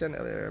PPC 10,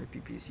 LRM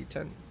PPC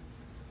 10.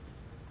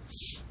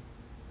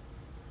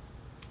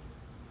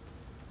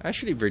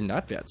 Actually, we're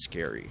not that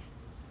scary.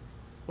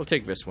 We'll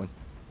take this one.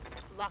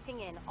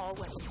 Locking in all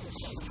weapons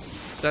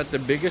systems. Not the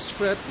biggest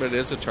threat, but it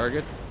is a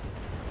target.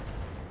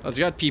 Well, it's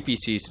got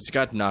PPCs, it's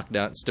got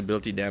knockdown,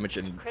 stability damage,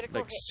 and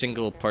Critical like hit.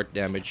 single part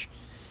damage.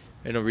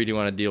 I don't really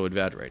want to deal with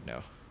that right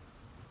now.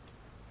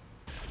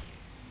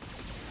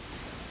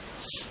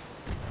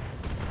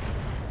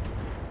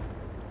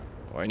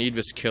 Oh, I need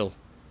this kill.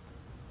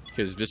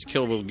 Because this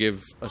kill will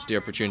give us the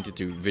opportunity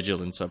to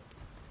vigilance up.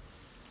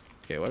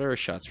 Okay, what are our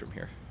shots from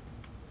here?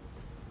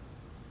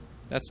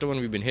 That's the one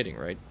we've been hitting,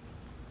 right?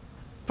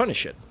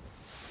 Punish it.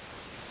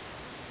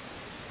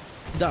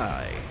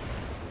 Die.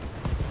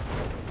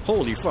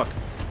 Holy fuck.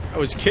 I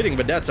was kidding,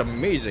 but that's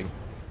amazing.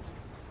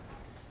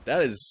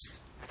 That is...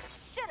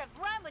 Should've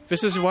run when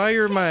This you is had why the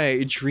you're chance.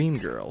 my dream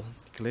girl.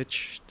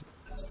 Glitched.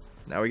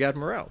 Now we got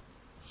morale.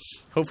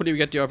 Hopefully we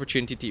get the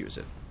opportunity to use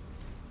it.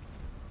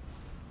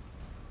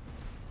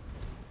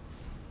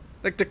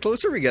 Like, the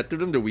closer we get to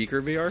them, the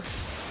weaker they are.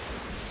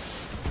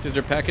 Because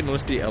they're packing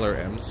mostly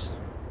LRMs.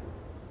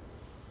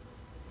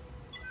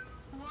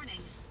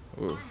 Warning.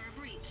 Ooh. Armor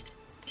breached.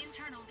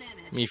 Internal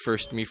damage. Me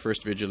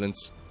first,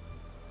 vigilance.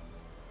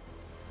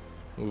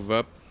 Move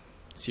up.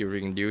 See what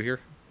we can do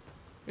here.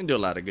 We can do a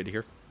lot of good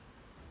here.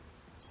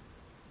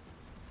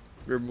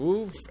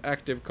 Remove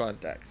active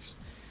contacts.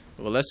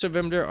 The less of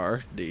them there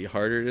are, the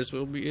harder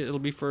it'll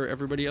be for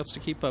everybody else to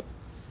keep up.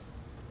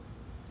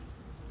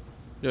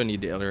 Don't need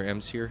the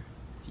LRMs here.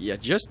 Yeah,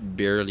 just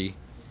barely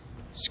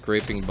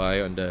scraping by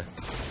on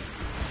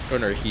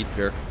our heat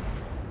there.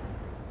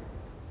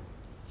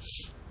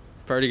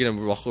 Probably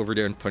gonna walk over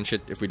there and punch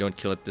it if we don't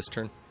kill it this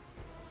turn.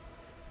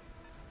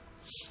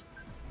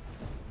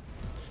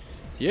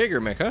 Jaeger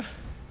mecha.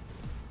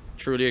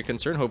 Truly a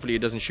concern. Hopefully it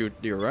doesn't shoot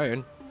the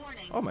Orion.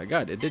 Warning. Oh my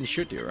god, it didn't Enemy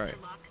shoot the sensor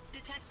Orion. lock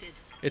detected.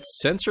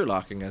 It's sensor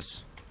locking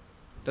us.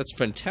 That's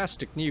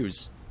fantastic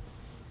news.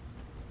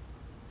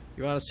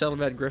 You want to sell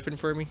that Griffin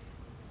for me?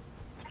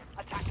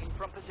 Attacking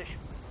from position.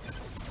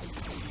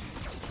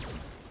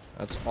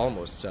 That's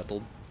almost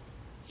settled.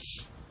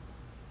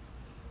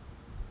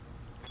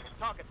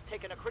 Target's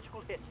taken a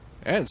critical hit.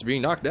 And it's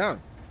being knocked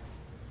down.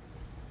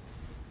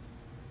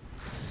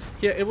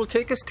 Yeah, it will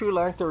take us too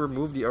long to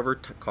remove the other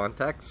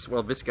contacts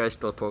while this guy's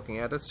still poking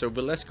at us. So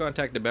the less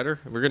contact, the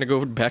better. We're gonna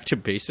go back to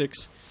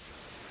basics.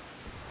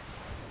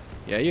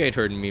 Yeah, you ain't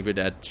hurting me with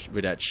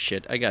that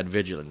shit. I got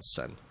vigilance,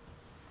 son,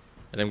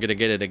 and I'm gonna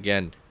get it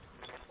again.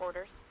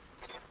 Orders.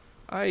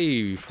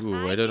 I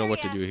don't know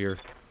what to do here.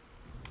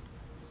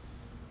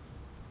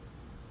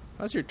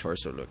 How's your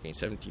torso looking?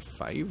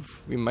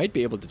 75? We might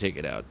be able to take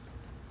it out.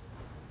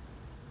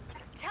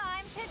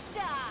 Time to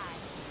die.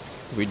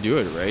 If we do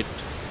it right.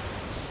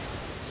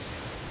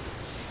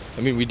 I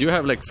mean, we do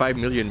have like 5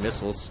 million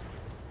missiles.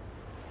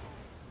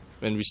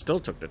 And we still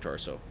took the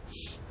torso.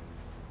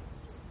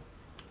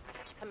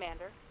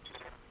 Commander.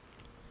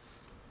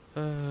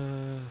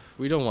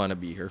 We don't want to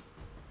be here.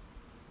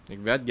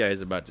 Like, that guy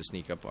is about to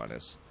sneak up on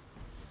us.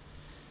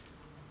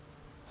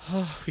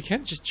 We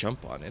can't just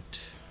jump on it.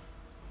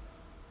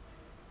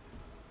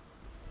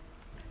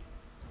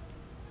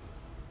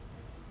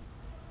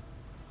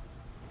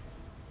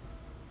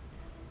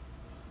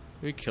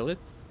 Do we kill it?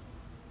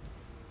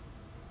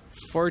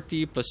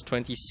 40 plus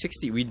 20,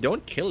 60. We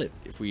don't kill it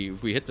if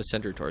we hit the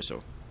center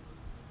torso.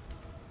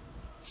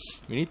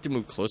 We need to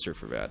move closer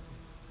for that.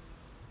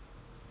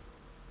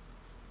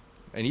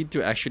 I need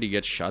to actually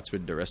get shots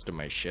with the rest of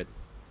my shit.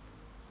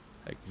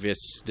 Like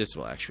this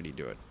will actually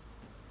do it.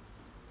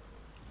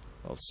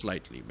 Well,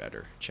 slightly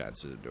better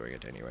chances of doing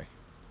it anyway.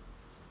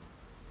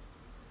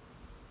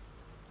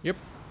 Yep.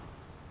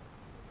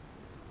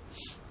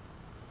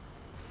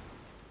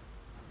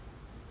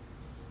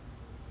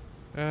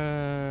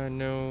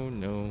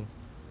 No.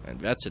 And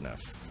that's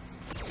enough.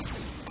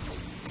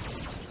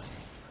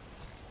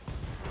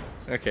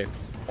 Okay.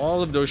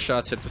 All of those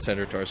shots hit the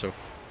center torso.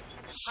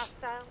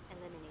 Hostile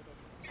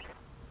eliminated.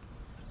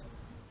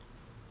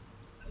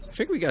 I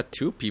think we got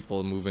 2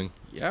 people moving.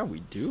 Yeah,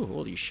 we do.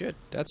 Holy shit.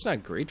 That's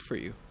not great for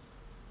you.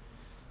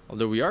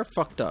 Although we are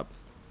fucked up.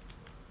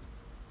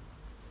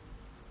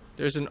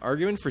 There's an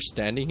argument for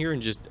standing here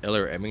and just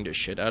LRMing the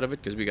shit out of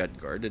it because we got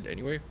guarded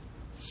anyway.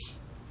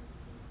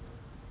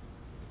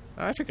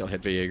 I think I'll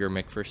hit the Jaeger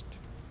mech first.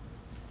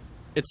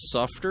 It's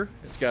softer.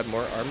 It's got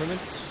more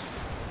armaments.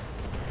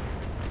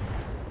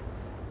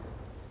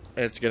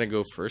 And it's gonna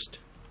go first.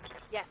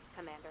 Yes,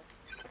 Commander.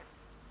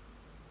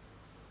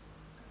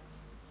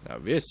 Now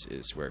this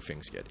is where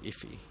things get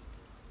iffy.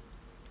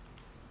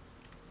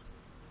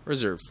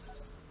 Reserve.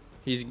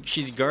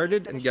 She's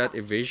guarded and got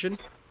evasion.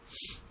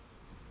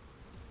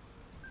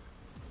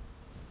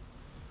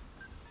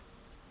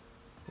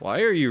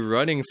 Why are you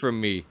running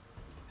from me?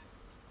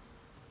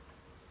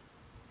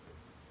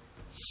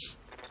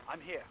 I'm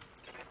here.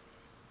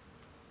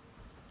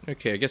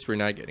 Okay, I guess we're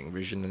not getting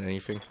vision in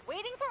anything.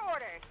 Waiting for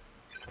orders.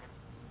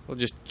 We'll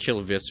just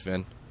kill this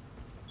then.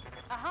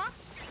 Uh-huh.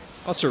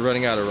 Also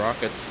running out of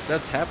rockets.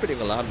 That's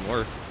happening a lot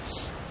more.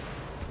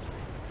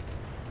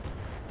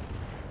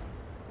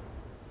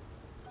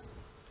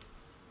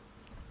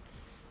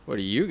 What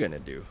are you gonna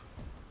do?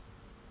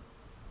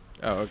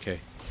 Oh, okay.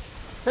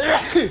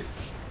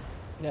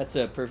 That's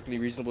a perfectly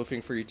reasonable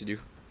thing for you to do.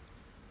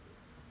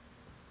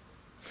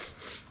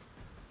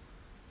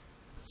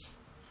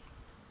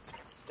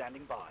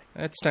 Standing by.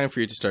 It's time for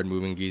you to start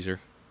moving, geezer.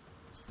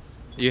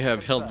 You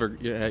have held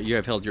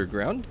your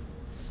ground,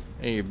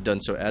 and you've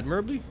done so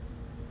admirably.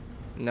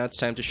 Now it's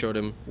time to show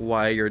them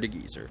why you're the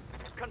geezer.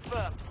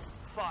 Confirmed.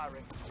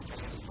 Firing.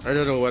 I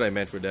don't know what I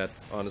meant with that,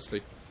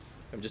 honestly.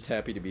 I'm just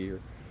happy to be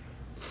here.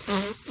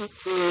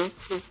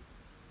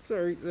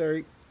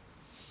 Sorry.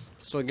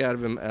 Still got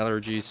him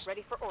allergies.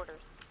 Ready for orders.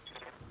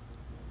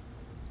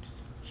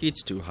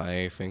 Heat's too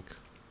high, I think.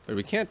 But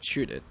we can't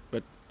shoot it.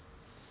 But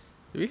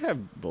do we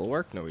have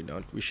bulwark? No, we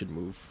don't. We should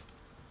move.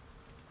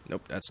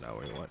 Nope, that's not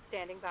what we want.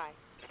 Standing by.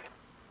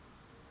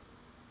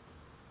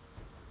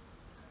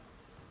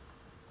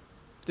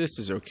 This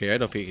is okay. I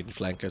don't think he can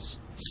flank us.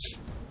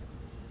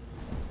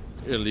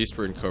 At least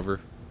we're in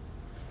cover.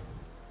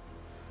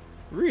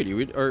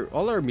 Really?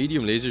 All our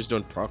medium lasers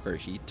don't proc our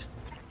heat.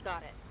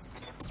 Got it.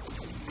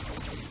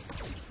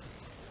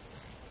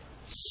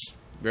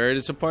 Very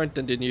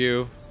disappointed in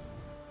you.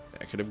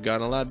 That could have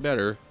gone a lot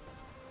better.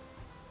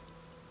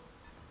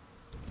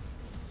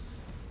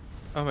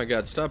 Oh my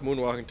god, stop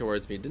moonwalking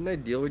towards me. Didn't I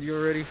deal with you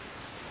already?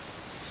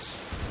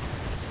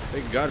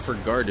 Thank god for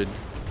guarded.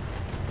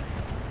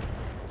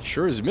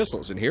 Sure is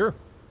missiles in here.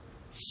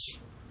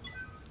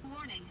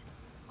 Warning.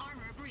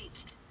 Armor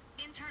breached.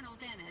 Internal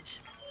damage.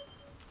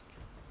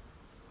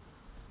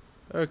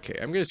 Okay,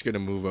 I'm just gonna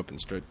move up and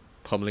start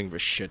pummeling the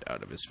shit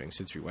out of this thing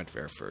since we went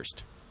there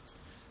first.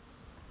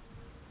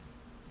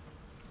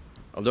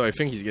 Although I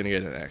think he's gonna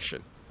get an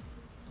action.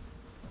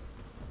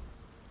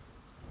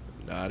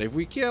 Not if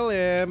we kill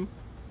him.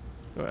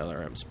 Oh,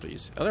 LRMs,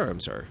 please.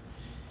 LRMs are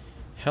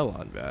hell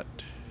on that.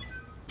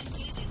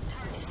 Engaging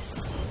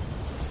target.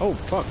 Oh,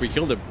 fuck, we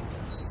killed him.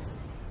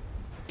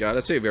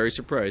 Gotta say, very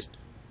surprised.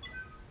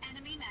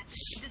 Enemy mech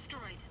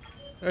destroyed.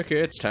 Okay,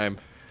 it's time.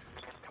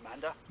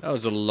 Commander, That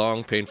was a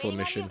long, painful Waiting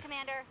on mission. you,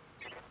 Commander.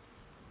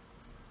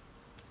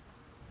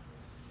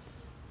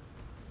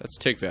 Let's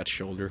take that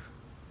shoulder.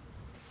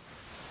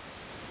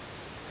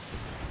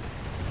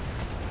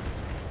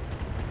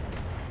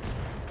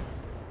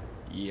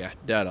 Yeah,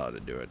 that ought to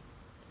do it.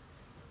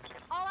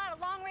 All out of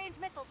long-range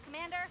missiles,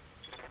 Commander.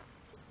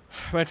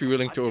 Might be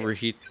willing to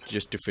overheat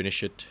just to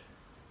finish it.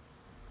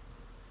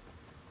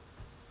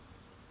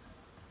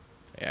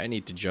 Yeah, I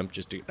need to jump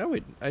just to... Oh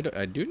wait,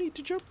 I do need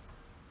to jump?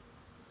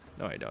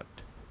 No, I don't.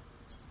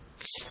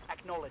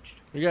 acknowledged.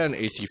 We got an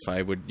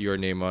AC-5 with your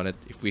name on it.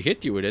 If we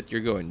hit you with it,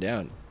 you're going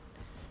down.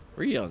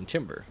 We're yelling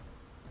timber.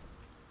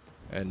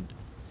 And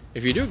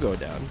if you do go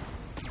down,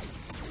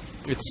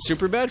 it's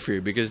super bad for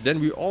you because then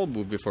we all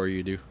move before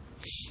you do.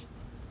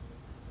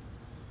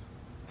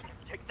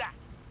 Take that.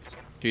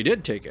 You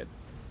did take it.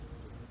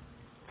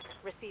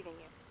 Receiving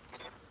you.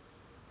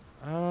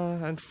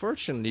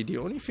 Unfortunately, the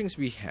only things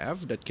we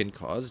have that can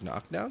cause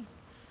knockdown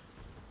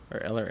are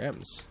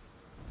LRMs.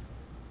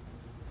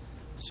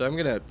 So I'm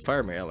gonna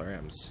fire my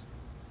LRMs.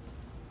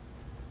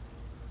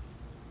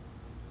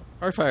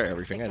 Or fire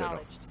everything, I don't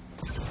know.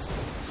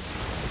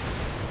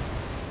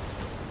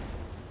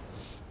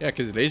 Yeah,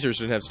 because lasers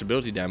don't have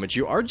stability damage.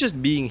 You are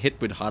just being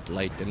hit with hot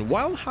light. And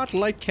while hot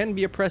light can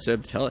be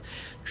oppressive,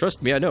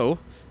 trust me, I know,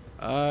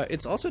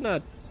 it's also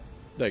not,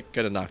 like,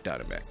 gonna knock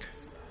down a mech.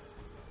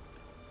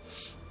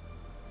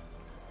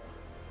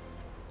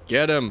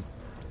 Get him!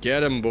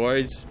 Get him,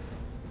 boys!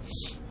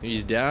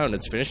 He's down.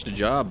 Let's finish the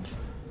job.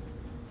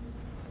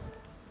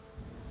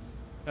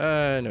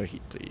 No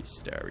heat,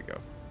 please. There we go.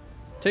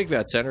 Take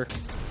that, center.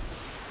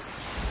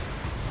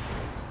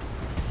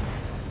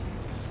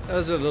 That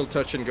was a little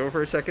touch and go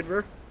for a second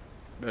there.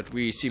 But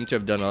we seem to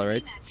have done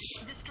alright.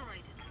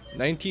 Destroyed.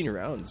 19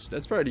 rounds.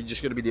 That's probably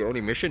just gonna be the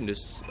only mission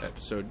this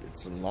episode.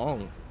 It's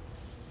long.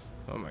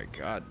 Oh my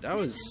god. That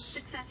was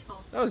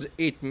Successful.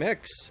 8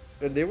 mechs.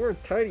 And they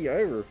weren't tiny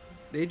either.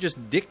 They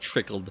just dick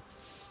trickled.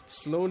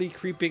 Slowly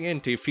creeping in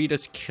to feed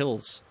us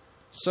kills.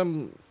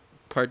 Some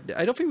part...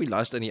 I don't think we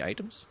lost any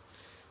items.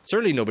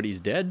 Certainly nobody's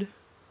dead.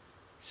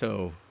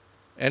 So...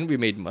 And we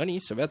made money,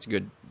 so that's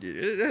good.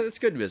 That's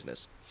good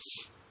business.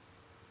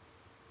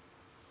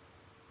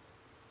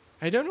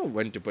 I don't know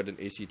when to put an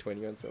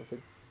AC-20 on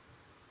something.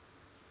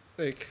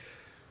 Like...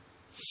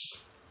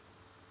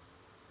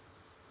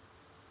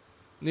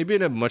 Maybe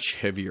in a much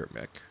heavier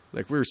mech.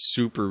 Like, we're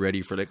super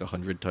ready for like a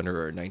 100-tonner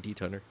or a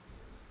 90-tonner.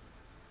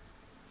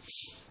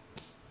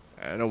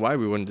 I don't know why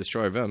we wouldn't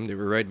destroy them. They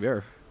were right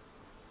there.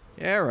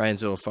 Yeah,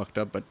 Ryan's a little fucked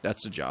up, but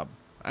that's the job.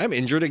 I'm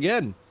injured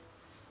again.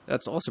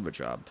 That's also a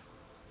job.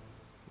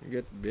 You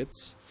get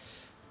bits.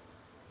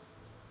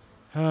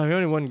 We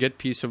only one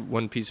piece of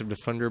the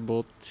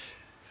Thunderbolt.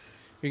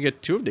 We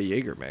get 2 of the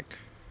Jaeger mech.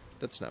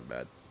 That's not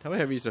bad. How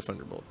heavy is the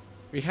Thunderbolt?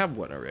 We have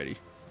one already.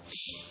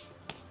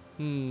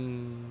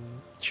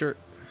 Sure.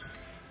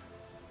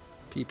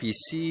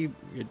 PPC,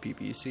 good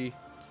PPC.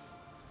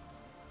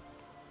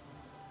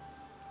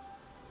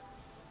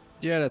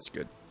 Yeah, that's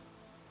good.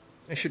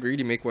 I should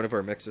really make one of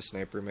our mechs a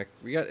sniper mech.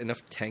 We got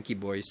enough tanky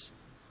boys.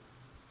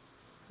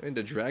 I mean,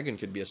 the dragon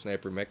could be a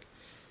sniper mech.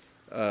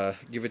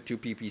 Give it 2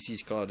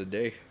 PPCs, call it a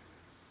day.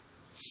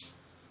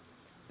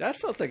 That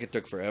felt like it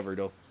took forever,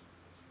 though.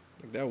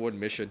 Like that one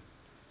mission.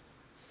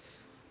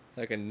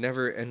 Like a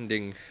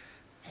never-ending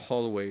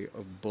hallway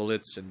of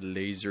bullets and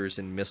lasers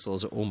and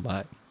missiles. Oh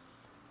my.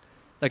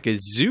 Like a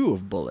zoo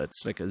of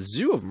bullets. Like a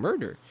zoo of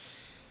murder.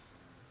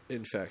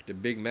 In fact, the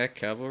Big Mac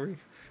cavalry.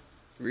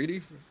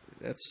 Really?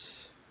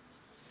 That's...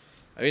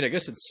 I mean, I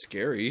guess it's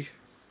scary.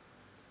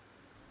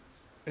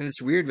 And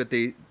it's weird that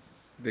they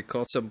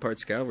call some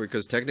parts cavalry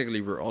because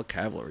technically we're all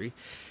cavalry.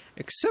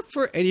 Except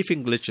for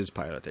anything glitches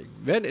piloting.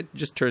 Then it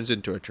just turns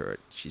into a turret.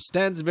 She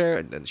stands there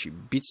and then she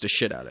beats the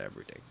shit out of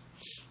everything.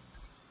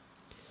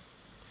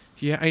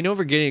 Yeah, I know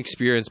we're getting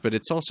experience, but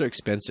it's also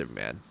expensive,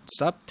 man.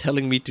 Stop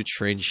telling me to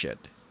train shit.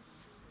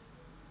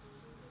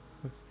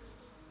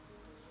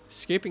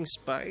 Escaping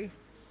spy.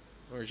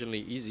 Originally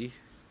easy.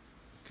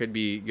 Could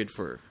be good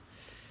for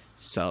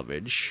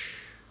salvage.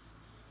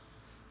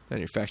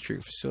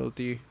 Manufacturing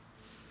facility.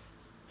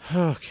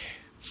 Okay.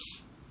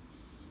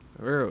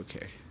 We're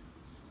okay.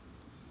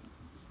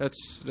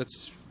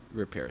 Let's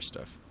repair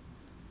stuff.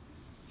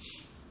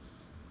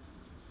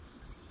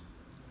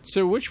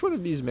 So which one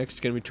of these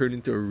mechs can we turn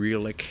into a real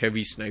like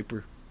heavy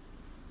sniper?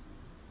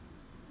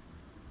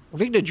 I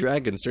think the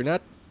dragons, they're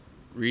not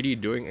really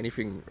doing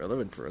anything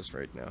relevant for us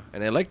right now.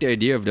 And I like the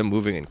idea of them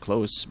moving in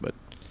close, but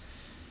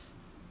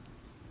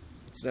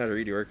it's not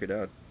really working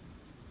out.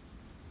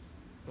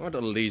 I want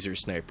a laser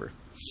sniper.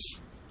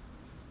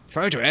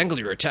 Try to angle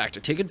your attack to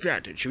take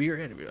advantage of your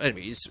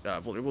enemy's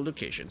vulnerable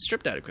location.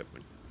 Strip that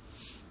equipment.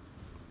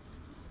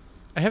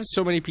 I have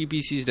so many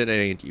PPCs that I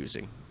ain't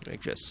using.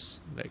 Like this.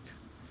 Like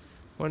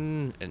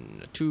 1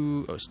 and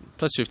 2. Oh,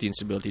 plus 15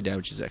 stability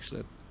damage is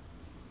excellent.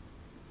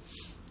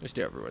 There's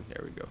the other one.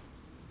 There we go.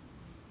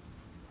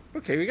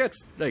 Okay, we got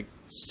like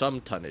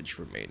some tonnage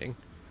remaining.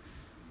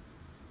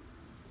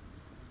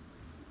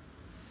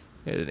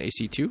 We had an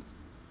AC2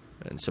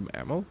 and some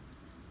ammo.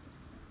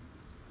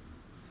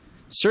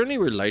 Certainly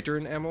we're lighter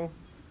in ammo.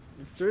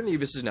 Certainly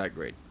this is not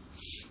great.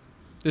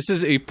 This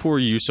is a poor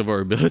use of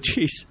our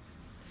abilities.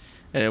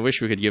 And I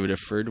wish we could give it a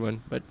third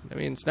one. But, I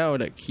mean, it's now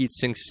like heat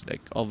sinks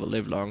like all the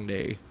live long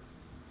day.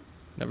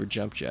 Never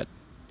jumped yet.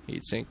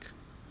 Heat sink.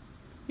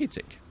 Heat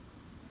sink.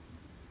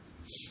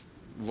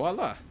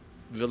 Voila.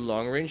 The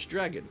long range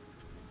dragon.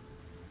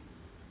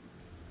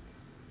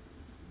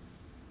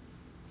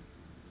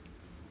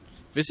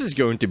 This is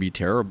going to be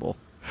terrible.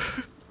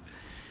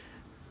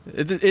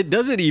 It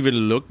doesn't even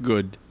look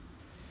good.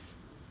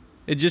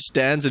 It just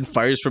stands and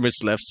fires from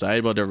its left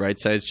side while the right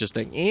side is just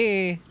like,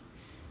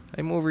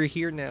 I'm over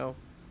here now.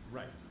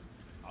 Right.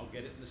 I'll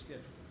get it in the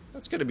schedule.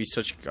 That's gonna be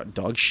such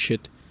dog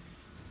shit.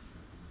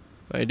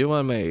 I do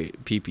want my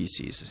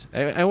PPCs.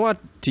 I want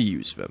to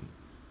use them.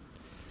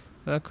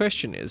 The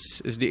question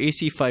is the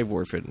AC5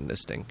 worth it in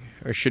this thing?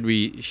 Or should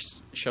we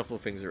shuffle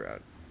things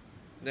around?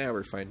 Nah,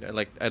 we're fine. I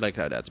like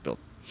how that's built.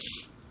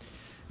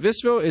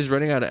 Visvo is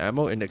running out of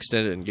ammo in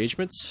extended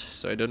engagements,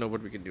 so I don't know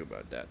what we can do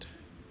about that.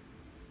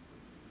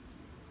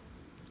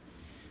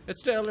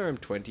 It's the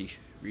LRM-20,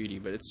 really,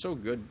 but it's so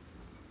good.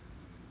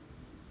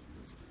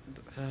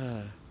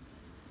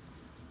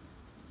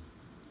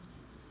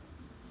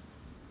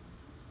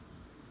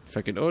 If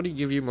I could only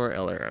give you more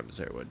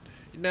LRMs, I would.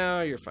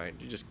 No, you're fine.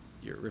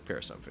 You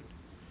repair something.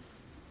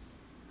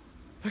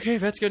 Okay,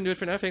 that's gonna do it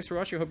for now. Thanks for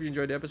watching. I hope you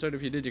enjoyed the episode.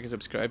 If you did, you can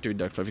subscribe to the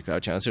Dark Fluffy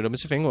Cloud channel so you don't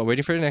miss a thing. While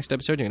waiting for the next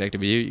episode, you can like the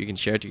video, you can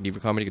share it, you can leave a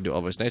comment, you can do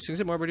all those nice things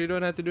and more, but you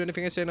don't have to do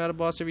anything I say. I'm not a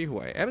boss of you who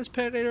I am is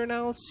Patinator, and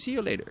I'll see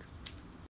you later.